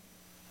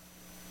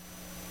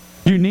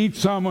 You need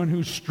someone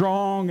who's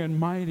strong and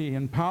mighty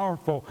and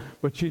powerful,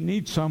 but you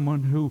need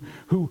someone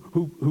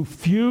who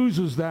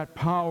fuses that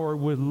power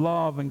with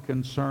love and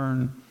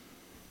concern.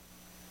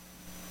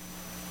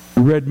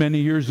 I read many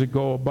years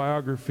ago a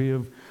biography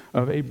of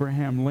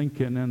Abraham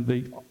Lincoln, and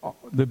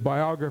the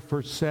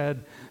biographer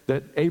said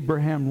that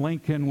Abraham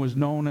Lincoln was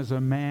known as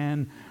a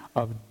man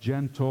of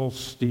gentle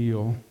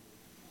steel.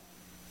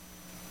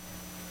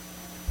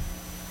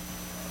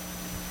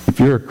 If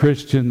you're a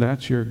Christian,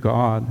 that's your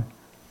God.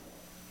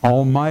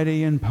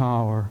 Almighty in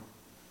power,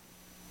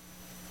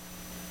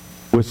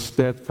 with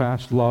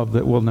steadfast love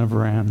that will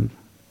never end.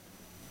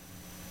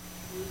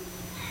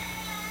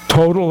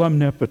 Total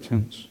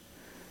omnipotence,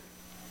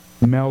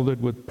 melded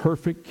with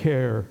perfect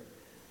care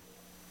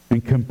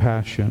and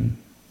compassion.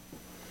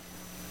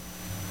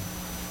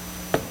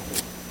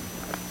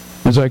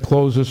 As I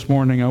close this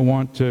morning, I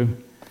want to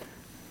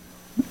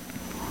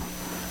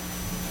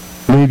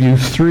leave you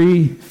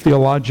three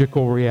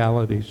theological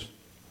realities.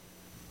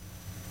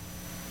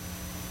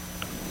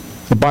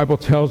 The Bible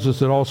tells us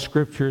that all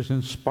Scripture is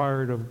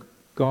inspired of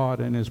God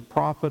and is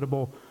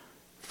profitable,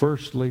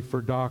 firstly,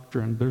 for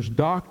doctrine. There's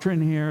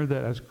doctrine here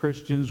that as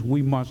Christians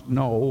we must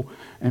know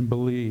and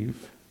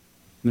believe.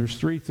 And there's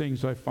three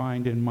things I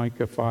find in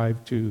Micah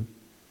 5:2.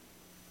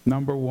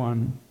 Number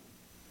one,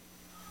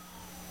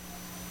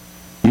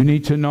 you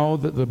need to know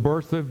that the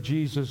birth of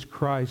Jesus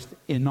Christ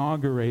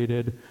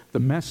inaugurated the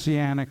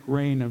messianic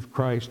reign of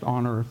Christ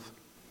on earth.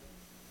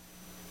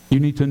 You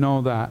need to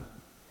know that.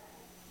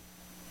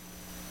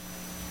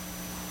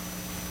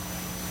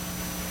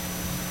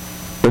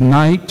 The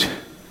night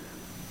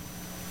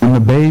when the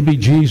baby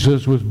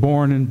Jesus was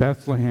born in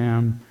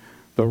Bethlehem,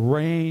 the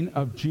reign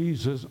of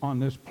Jesus on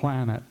this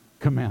planet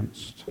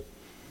commenced.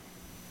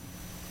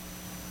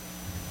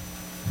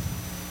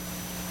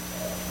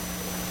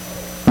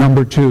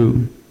 Number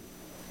two,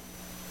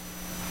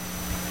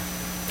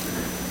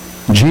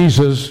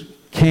 Jesus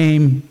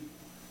came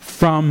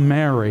from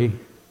Mary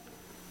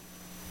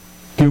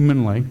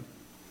humanly,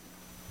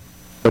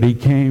 but he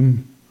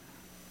came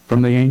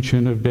from the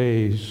Ancient of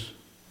Days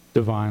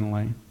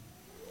divinely.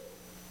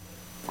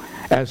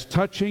 As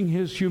touching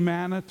his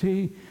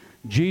humanity,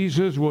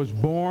 Jesus was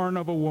born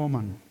of a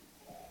woman.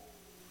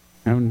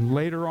 And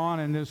later on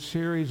in this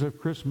series of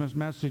Christmas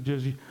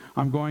messages,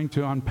 I'm going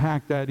to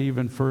unpack that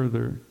even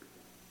further.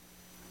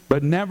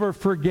 But never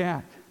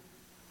forget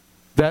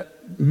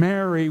that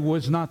Mary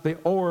was not the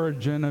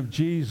origin of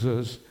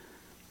Jesus.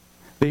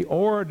 The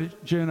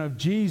origin of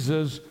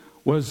Jesus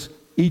was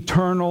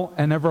eternal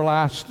and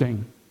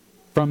everlasting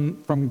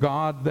from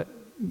God, the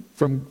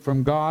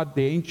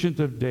Ancient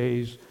of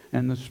Days,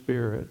 and the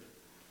Spirit.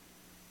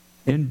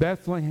 In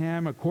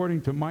Bethlehem,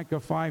 according to Micah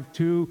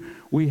 5:2,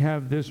 we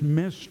have this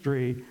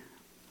mystery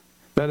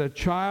that a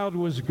child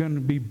was going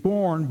to be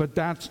born, but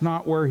that's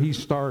not where he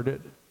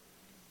started.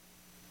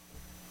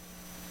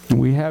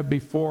 We have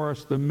before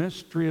us the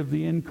mystery of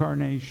the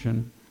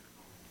incarnation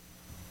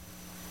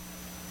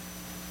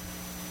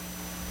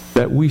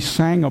that we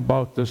sang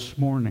about this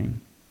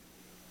morning.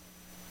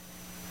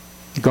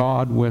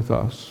 God with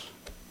us.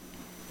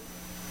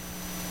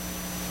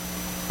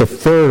 The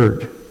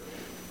third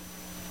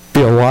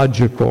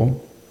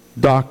theological,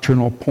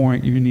 doctrinal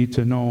point you need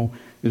to know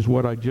is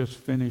what I just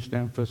finished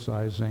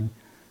emphasizing.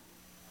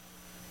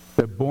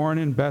 That born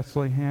in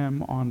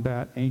Bethlehem on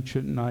that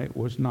ancient night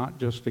was not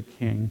just a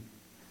king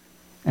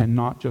and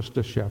not just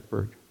a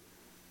shepherd,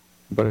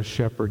 but a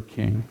shepherd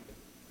king.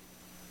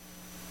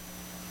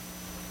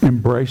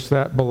 Embrace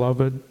that,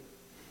 beloved.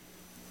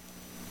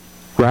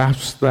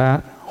 Grasp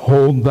that,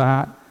 hold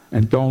that,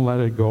 and don't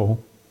let it go.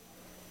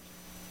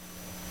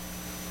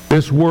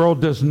 This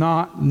world does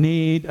not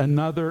need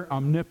another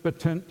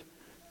omnipotent,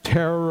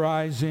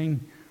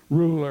 terrorizing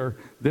ruler.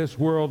 This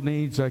world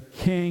needs a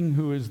king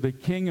who is the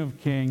King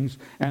of Kings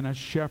and a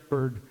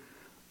shepherd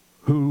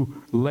who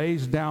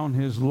lays down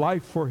his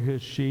life for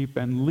his sheep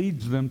and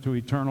leads them to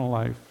eternal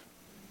life.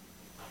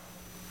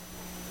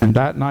 And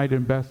that night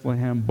in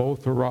Bethlehem,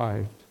 both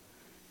arrived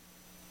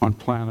on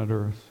planet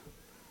Earth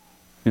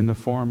in the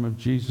form of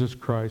Jesus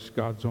Christ,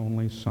 God's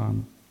only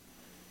Son.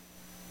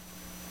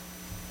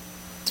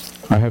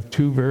 I have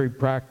two very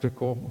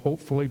practical,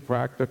 hopefully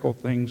practical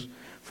things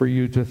for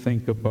you to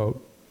think about.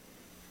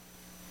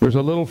 There's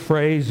a little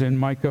phrase in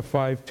Micah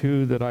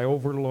 5:2 that I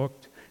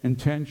overlooked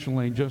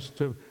intentionally just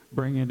to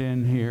bring it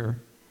in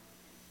here.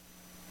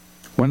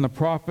 When the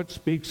prophet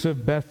speaks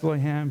of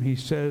Bethlehem, he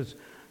says,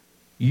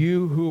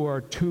 "You who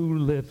are too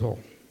little."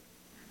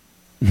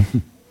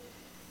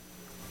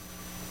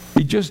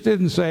 He just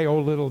didn't say, "Oh,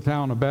 little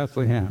town of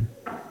Bethlehem."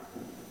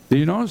 Do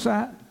you notice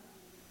that?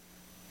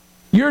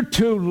 You're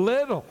too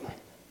little.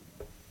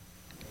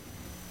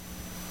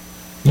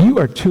 You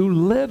are too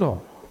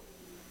little.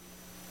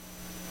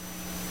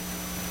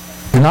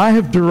 And I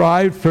have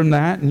derived from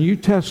that, and you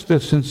test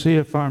this and see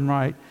if I'm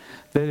right,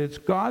 that it's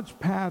God's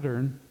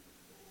pattern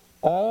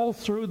all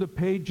through the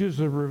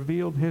pages of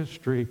revealed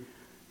history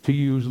to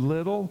use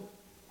little,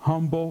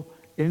 humble,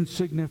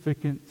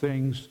 insignificant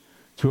things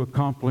to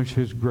accomplish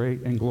His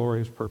great and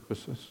glorious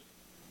purposes.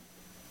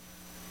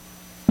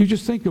 You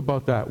just think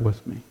about that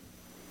with me.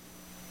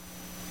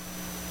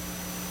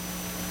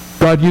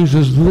 God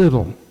uses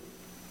little,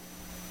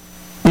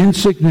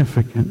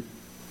 insignificant,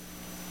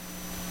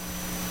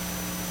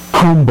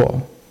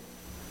 humble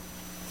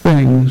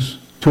things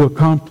to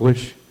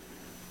accomplish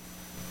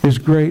His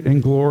great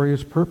and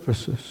glorious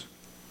purposes.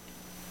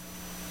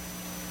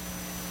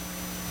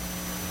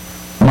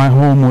 My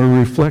home, we're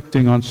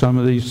reflecting on some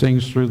of these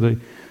things through the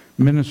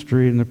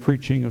ministry and the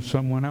preaching of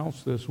someone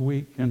else this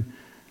week, and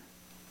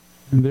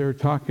they're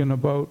talking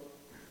about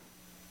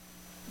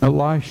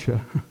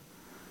Elisha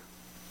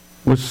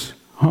was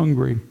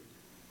hungry.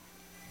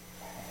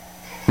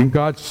 And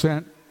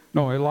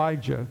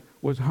Elijah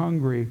was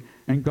hungry,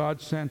 and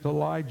God sent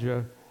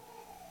Elijah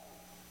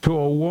to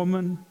a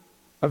woman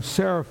of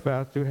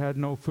Zarephath who had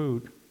no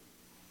food.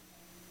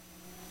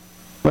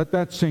 Let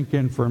that sink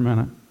in for a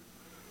minute.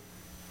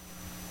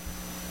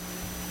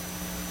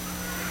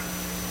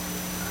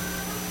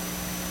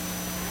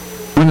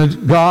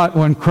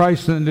 When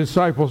Christ and the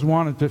disciples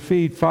wanted to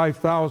feed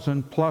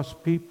 5,000 plus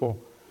people,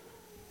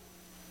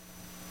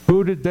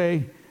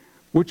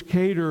 which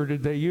caterer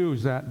did they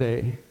use that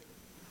day?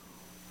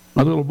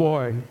 A little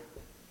boy.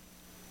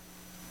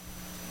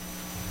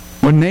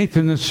 When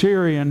Nathan the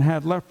Syrian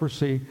had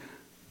leprosy,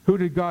 who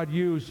did God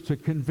use to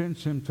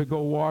convince him to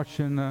go wash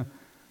in the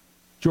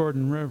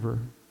Jordan River?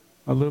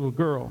 A little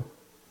girl.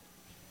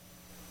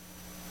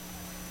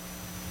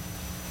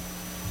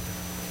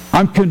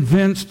 I'm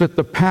convinced that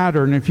the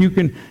pattern, if you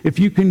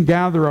can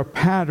gather a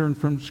pattern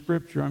from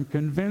Scripture, I'm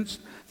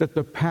convinced that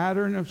the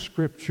pattern of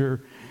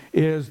Scripture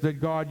is that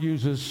God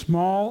uses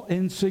small,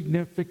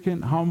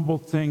 insignificant, humble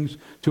things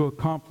to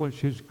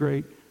accomplish His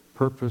great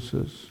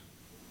purposes.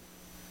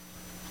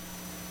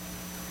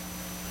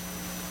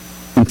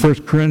 In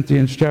 1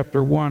 Corinthians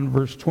chapter 1,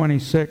 verse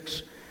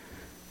 26,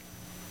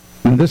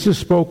 and this is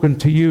spoken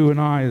to you and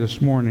I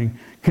this morning.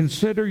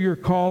 Consider your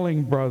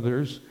calling,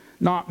 brothers.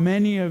 Not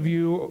many of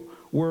you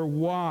were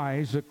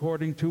wise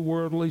according to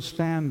worldly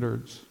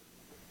standards.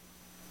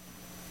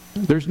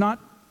 There's not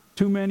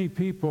too many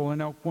people in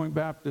Elk Point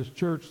Baptist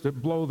Church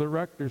that blow the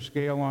Richter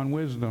scale on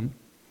wisdom.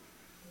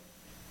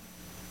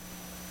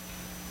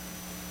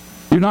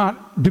 You're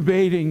not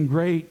debating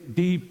great,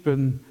 deep,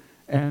 and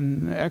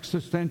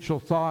existential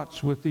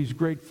thoughts with these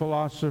great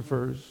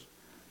philosophers.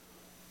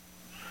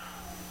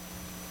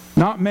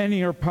 Not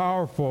many are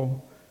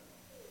powerful.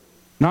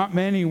 Not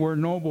many were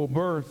noble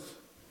birth.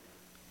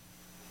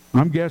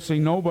 I'm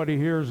guessing nobody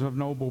here is of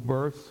noble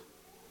birth.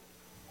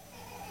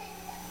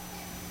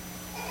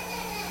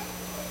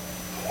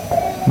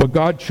 But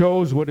God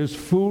chose what is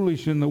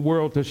foolish in the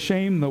world to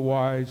shame the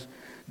wise.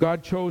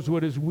 God chose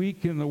what is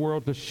weak in the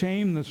world to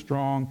shame the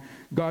strong.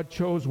 God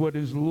chose what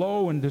is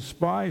low and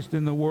despised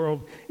in the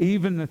world,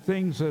 even the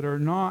things that are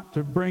not,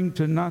 to bring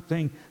to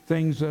nothing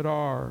things that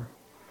are,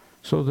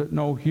 so that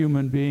no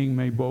human being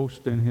may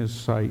boast in His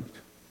sight.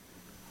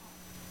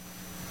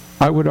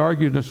 I would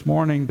argue this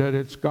morning that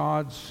it's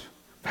God's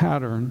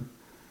pattern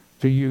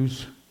to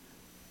use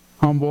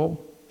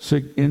humble,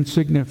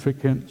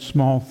 insignificant,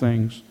 small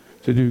things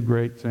to do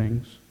great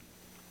things.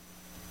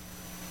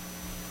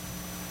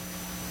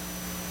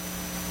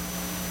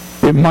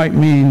 It might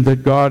mean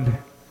that God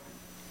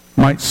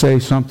might say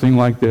something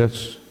like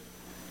this: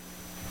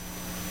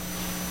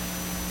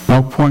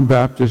 Elk Point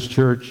Baptist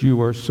Church,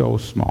 you are so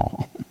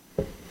small.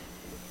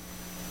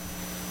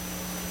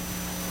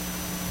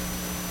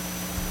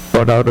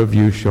 But out of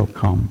you shall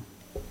come.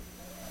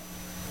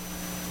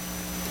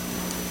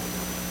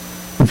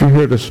 If you're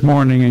here this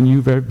morning and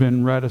you've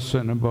been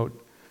reticent about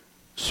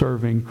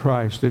serving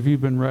Christ, if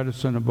you've been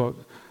reticent about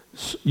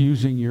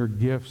using your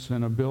gifts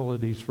and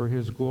abilities for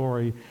His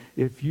glory,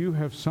 if you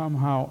have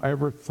somehow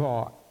ever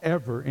thought,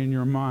 ever in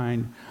your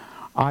mind,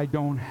 I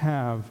don't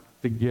have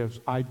the gifts,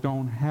 I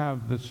don't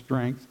have the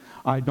strength,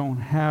 I don't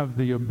have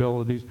the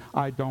abilities,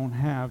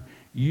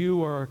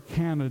 you are a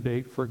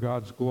candidate for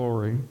God's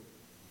glory.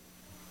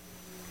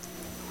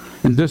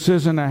 And this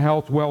isn't a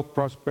health, wealth,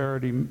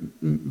 prosperity,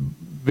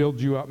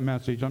 build you up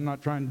message. I'm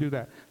not trying to do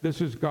that.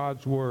 This is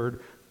God's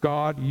Word.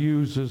 God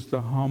uses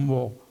the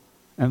humble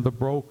and the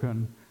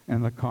broken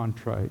and the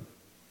contrite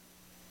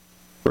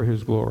for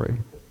His glory.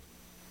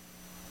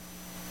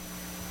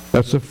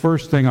 That's the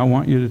first thing I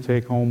want you to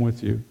take home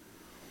with you.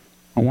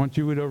 I want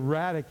you to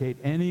eradicate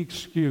any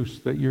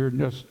excuse that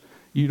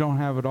you don't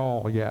have it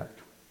all yet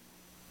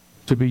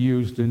to be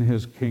used in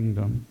His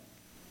kingdom.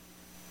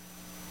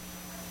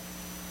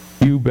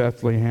 You,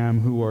 Bethlehem,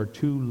 who are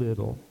too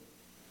little.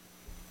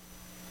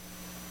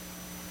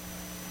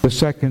 The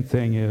second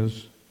thing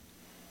is,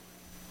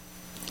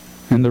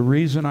 and the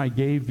reason I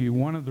gave you,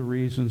 one of the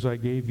reasons I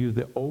gave you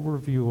the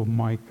overview of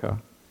Micah,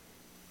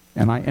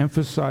 and I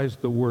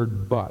emphasized the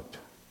word but,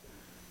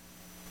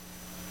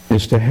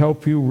 is to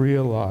help you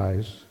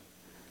realize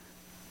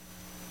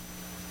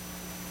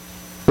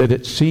that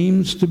it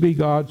seems to be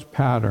God's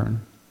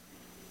pattern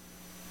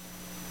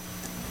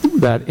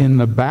that in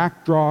the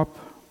backdrop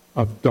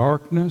of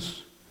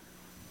darkness,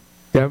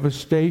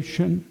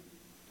 devastation,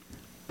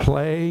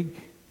 plague,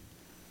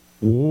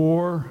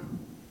 war,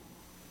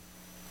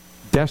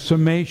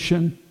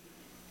 decimation,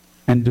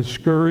 and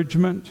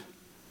discouragement,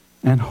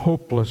 and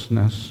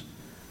hopelessness,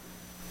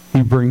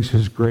 He brings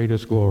His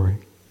greatest glory.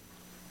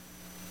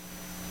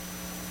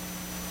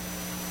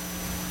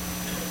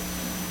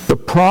 The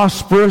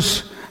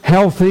prosperous,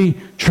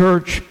 healthy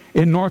church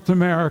in North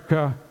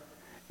America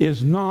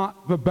is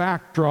not the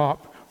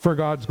backdrop for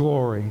God's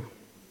glory.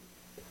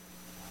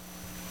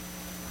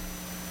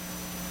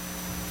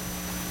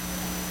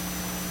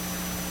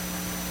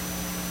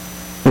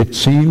 It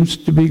seems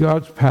to be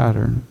God's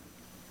pattern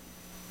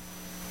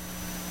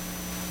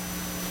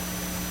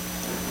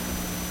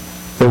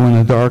that when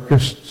the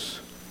darkest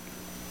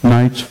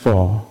nights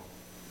fall,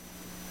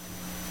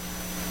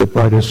 the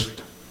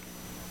brightest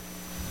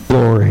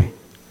glory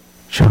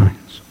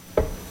shines.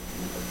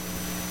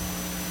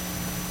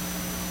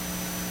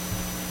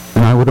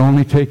 And I would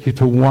only take you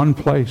to one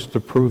place to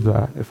prove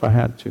that if I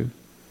had to.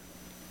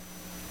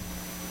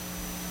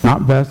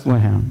 Not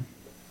Bethlehem,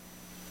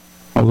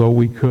 although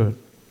we could.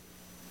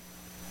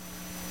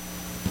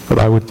 But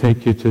I would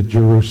take you to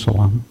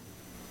Jerusalem,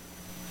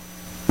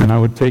 and I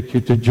would take you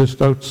to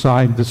just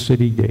outside the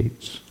city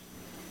gates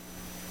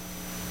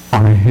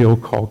on a hill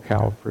called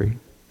Calvary,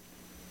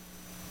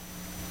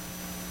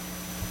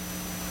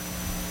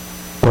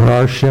 where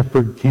our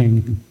shepherd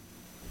king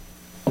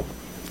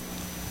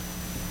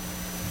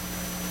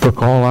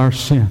took all our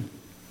sin.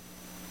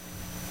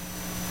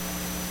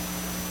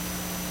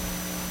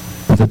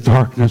 The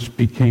darkness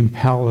became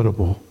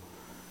palatable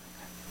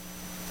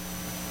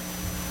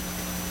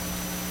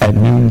at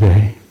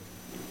noonday.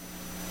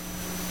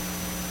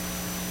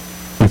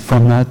 And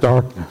from that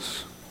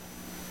darkness,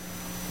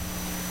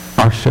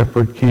 our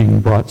shepherd king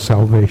brought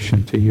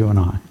salvation to you and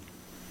I,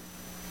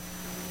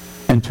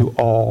 and to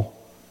all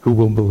who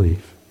will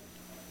believe.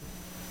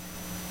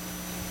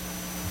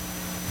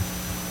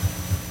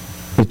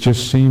 It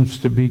just seems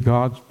to be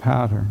God's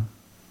pattern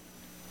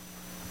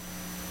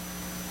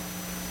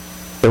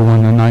that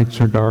when the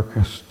nights are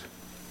darkest,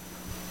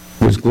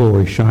 His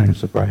glory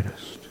shines the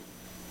brightest.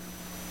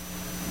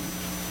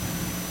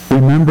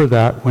 Remember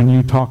that when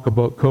you talk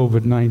about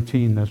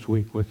COVID-19 this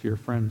week with your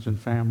friends and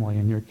family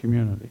and your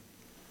community.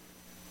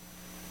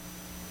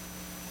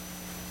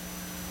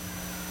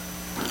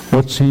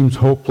 What seems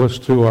hopeless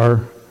to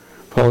our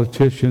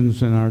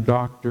politicians and our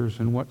doctors,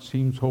 and what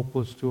seems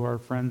hopeless to our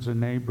friends and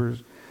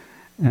neighbors,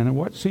 and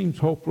what seems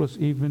hopeless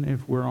even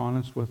if we're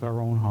honest with our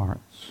own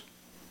hearts,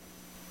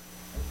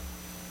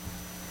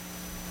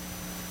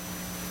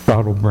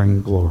 God will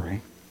bring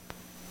glory.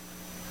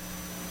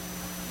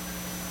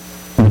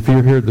 And if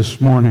you're here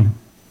this morning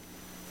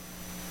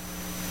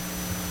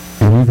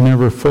and you've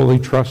never fully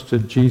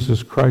trusted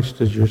Jesus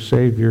Christ as your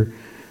Savior,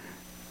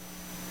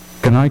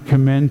 can I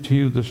commend to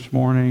you this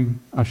morning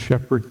a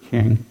shepherd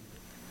king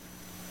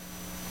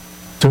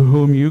to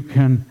whom you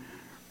can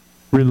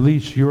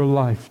release your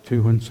life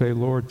to and say,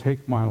 Lord,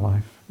 take my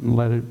life and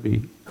let it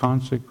be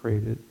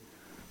consecrated,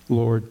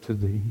 Lord, to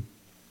Thee.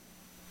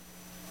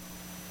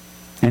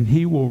 And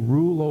He will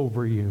rule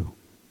over you,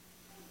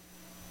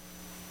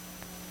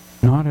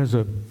 not as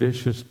a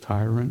vicious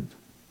tyrant,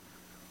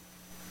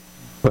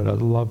 but a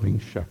loving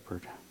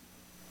shepherd.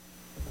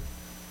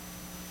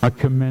 I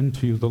commend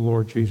to you the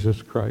Lord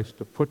Jesus Christ,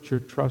 to put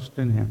your trust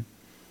in Him.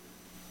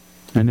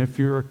 And if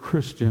you're a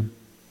Christian,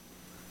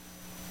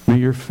 may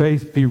your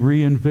faith be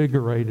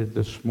reinvigorated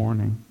this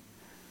morning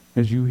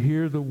as you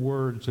hear the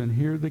words and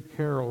hear the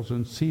carols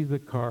and see the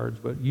cards.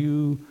 But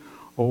you,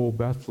 O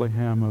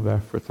Bethlehem of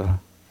Ephrathah,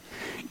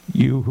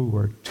 you who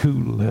are too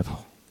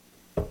little,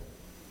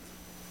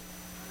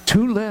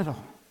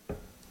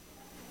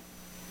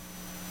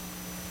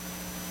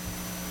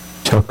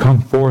 shall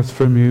come forth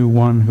from you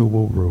one who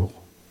will rule.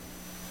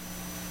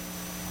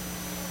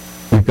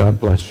 May God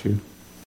bless you.